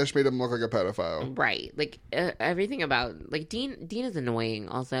mustache made him look like a pedophile. Right. Everything about... Dean is annoying,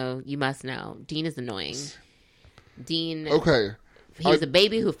 also. You must know. Dean is annoying. Dean... Okay. He was a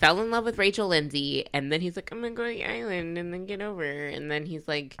baby who fell in love with Rachel Lindsay, and then he's like, I'm going to go to the island and then get over. And then he's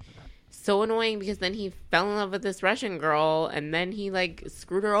so annoying because then he fell in love with this Russian girl, and then he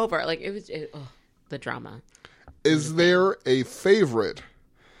screwed her over. The drama. Is there a favorite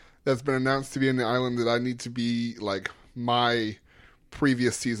that's been announced to be in the island that I need to be my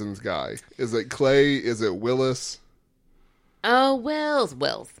previous season's guy? Is it Clay? Is it Willis? Oh, Wills.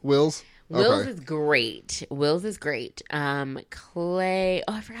 Wills is great. Wills is great. Clay.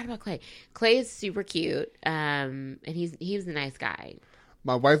 Oh, I forgot about Clay. Clay is super cute. And he was a nice guy.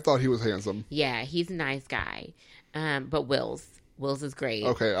 My wife thought he was handsome. Yeah, he's a nice guy. But Wills is great.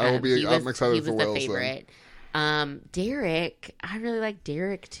 Okay, I'm excited for Wills. He was the favorite. Derek, I really like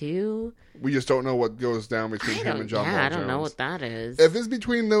Derek too. We just don't know what goes down between him and John Paul Jones. I don't know what that is. If it's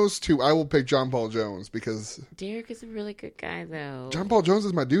between those two, I will pick John Paul Jones because Derek is a really good guy, though. John Paul Jones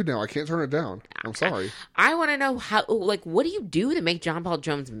is my dude now. I can't turn it down. I'm sorry. I want to know how. What do you do to make John Paul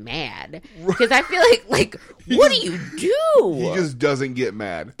Jones mad? Because I feel what do you do? He just doesn't get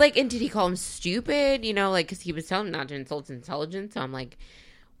mad. And did he call him stupid? Because he was telling him not to insult his intelligence. So I'm like,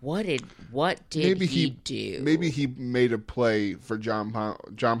 what did he do? Maybe he made a play for John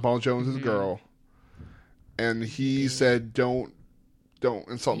Paul Jones' girl, and he said, "Don't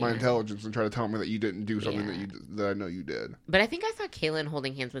insult my intelligence and try to tell me that you didn't do something that I know you did." But I think I saw Kaylin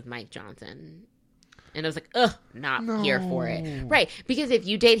holding hands with Mike Johnson, and I was like, "Ugh, not here for it." Right? Because if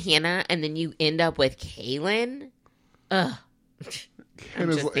you date Hannah and then you end up with Kaylin,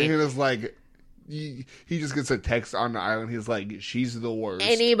 Hannah's like. He just gets a text on the island. He's like, she's the worst.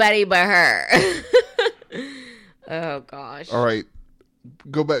 Anybody but her. Oh, gosh. All right.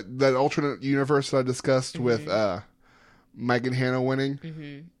 Go back. That alternate universe that I discussed with Mike and Hannah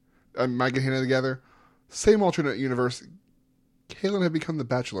winning. Mike and Hannah together. Same alternate universe. Caitlyn had become the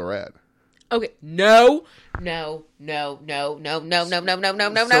Bachelorette. Okay, no. So If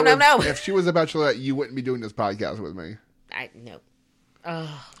she was a Bachelorette, you wouldn't be doing this podcast with me. No.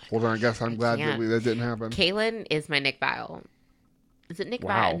 Oh, Well, then I guess I'm glad that didn't happen. Caitlyn is my Nick Viall. Is it Nick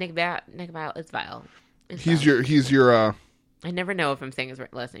Viall? Nick Viall. It's Viall. He's your. I never know if I'm saying his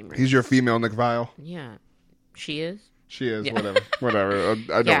last name right. He's your female Nick Viall. Yeah, she is. She is. Yeah. Whatever.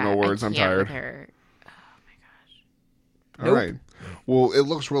 I don't know words. I'm tired. With her. Oh my gosh. All right. Well, it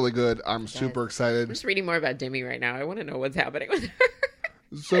looks really good. I'm super excited. I'm just reading more about Demi right now. I want to know what's happening with her.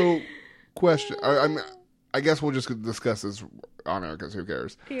 So, question. I guess we'll just discuss this on air because who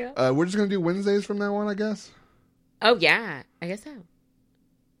cares? Yeah. We're just gonna do Wednesdays from now on, I guess. Oh yeah, I guess so.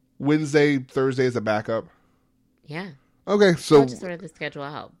 Wednesday, Thursday is a backup. Yeah. Okay, so I'll just sort of the schedule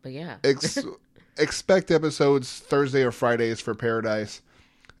out, but yeah. Expect episodes Thursday or Fridays for Paradise,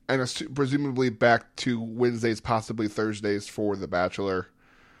 and presumably back to Wednesdays, possibly Thursdays for The Bachelor.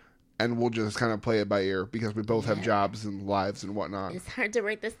 And we'll just kind of play it by ear because we both have jobs and lives and whatnot. It's hard to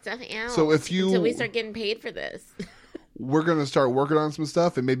write this stuff out. So until we start getting paid for this. We're going to start working on some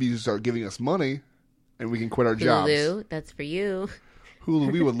stuff, and maybe you start giving us money, and we can quit our jobs. Hulu, that's for you.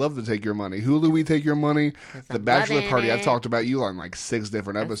 Hulu, we would love to take your money. Hulu, we take your money. The Bachelor Party, I've talked about you on like 6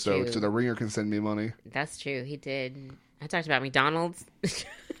 different episodes, so the Ringer can send me money. That's true. He did. I talked about McDonald's.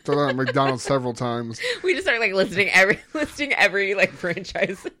 Talked about McDonald's several times. We just started like listing every like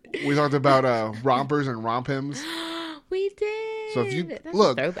franchise. We talked about rompers and romp hymns. We did. So if you That's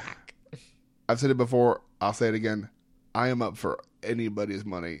look, a throwback. I've said it before. I'll say it again. I am up for anybody's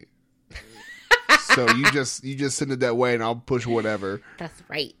money. So you just send it that way, and I'll push whatever. That's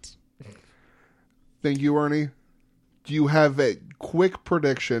right. Thank you, Ernie. Do you have a quick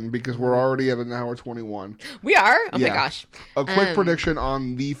prediction, because we're already at an hour 21? We are? Oh my gosh. A quick prediction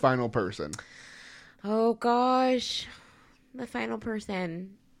on the final person. Oh gosh. The final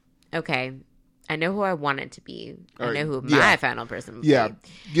person. Okay. I know who I want it to be. I know who my final person will be.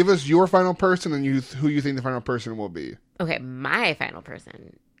 Give us your final person and who you think the final person will be. Okay, my final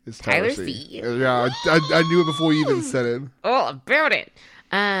person. It's Tyler C. Yeah, I knew it before you even said it. All about it.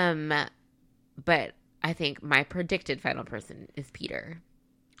 But I think my predicted final person is Peter.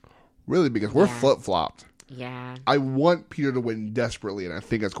 Really? Because we're flip-flopped. Yeah. I want Peter to win desperately, and I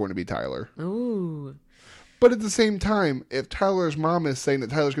think it's going to be Tyler. Ooh. But at the same time, if Tyler's mom is saying that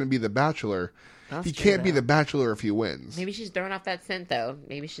Tyler's going to be the Bachelor, he can't be the Bachelor if he wins. Maybe she's throwing off that scent, though.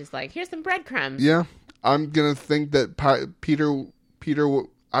 Maybe she's like, here's some breadcrumbs. Yeah. I'm going to think that Peter,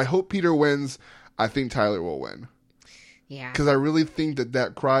 I hope Peter wins. I think Tyler will win. Yeah. Because I really think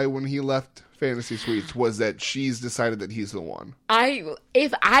that cry when he left Fantasy Suites was that she's decided that he's the one.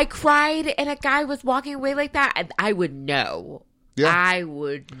 If I cried and a guy was walking away like that, I would know. Yeah. I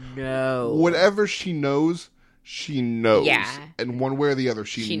would know. Whatever she knows. Yeah. And one way or the other,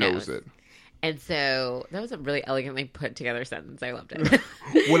 she knows it. And so that was a really elegantly put together sentence. I loved it.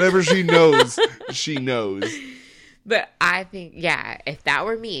 Whatever she knows, she knows. But I think, if that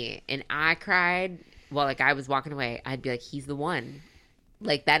were me and I cried while a guy was walking away, I'd be like, he's the one.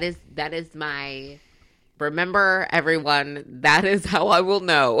 Like, that is my, remember everyone, that is how I will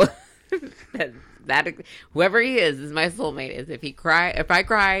know. that whoever he is my soulmate. Is if I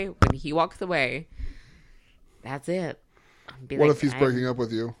cry when he walks away, that's it. What if he's breaking up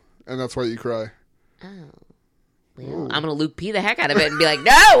with you and that's why you cry? Oh. Well, I'm going to Luke P the heck out of it and be like,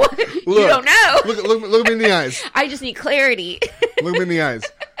 no, you don't know. Look me in the eyes. I just need clarity. Look me in the eyes.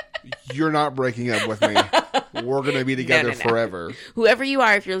 You're not breaking up with me. We're going to be together forever. Whoever you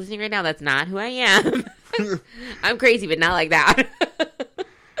are, if you're listening right now, that's not who I am. I'm crazy, but not like that.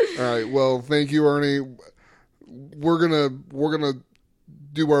 All right. Well, thank you, Ernie. We're gonna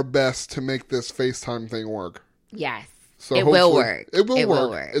do our best to make this FaceTime thing work. Yes. So it will work. It will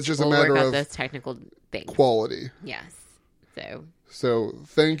work. It's just a matter of those technical things. Quality. Yes. So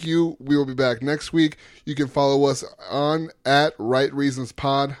thank you. We will be back next week. You can follow us at Right Reasons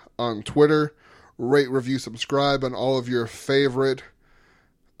Pod on Twitter. Rate, review, subscribe on all of your favorite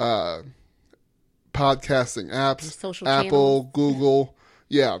podcasting apps. Social Apple, channels. Google.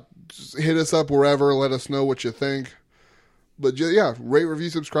 Yeah. Just hit us up wherever. Let us know what you think. But rate, review,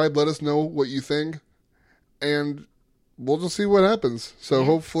 subscribe. Let us know what you think. And we'll just see what happens. So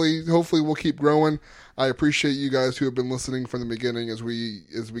hopefully we'll keep growing. I appreciate you guys who have been listening from the beginning as we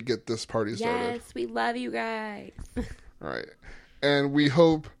get this party started. Yes, we love you guys. All right. And we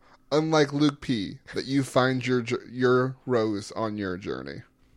hope, unlike Luke P, that you find your rose on your journey.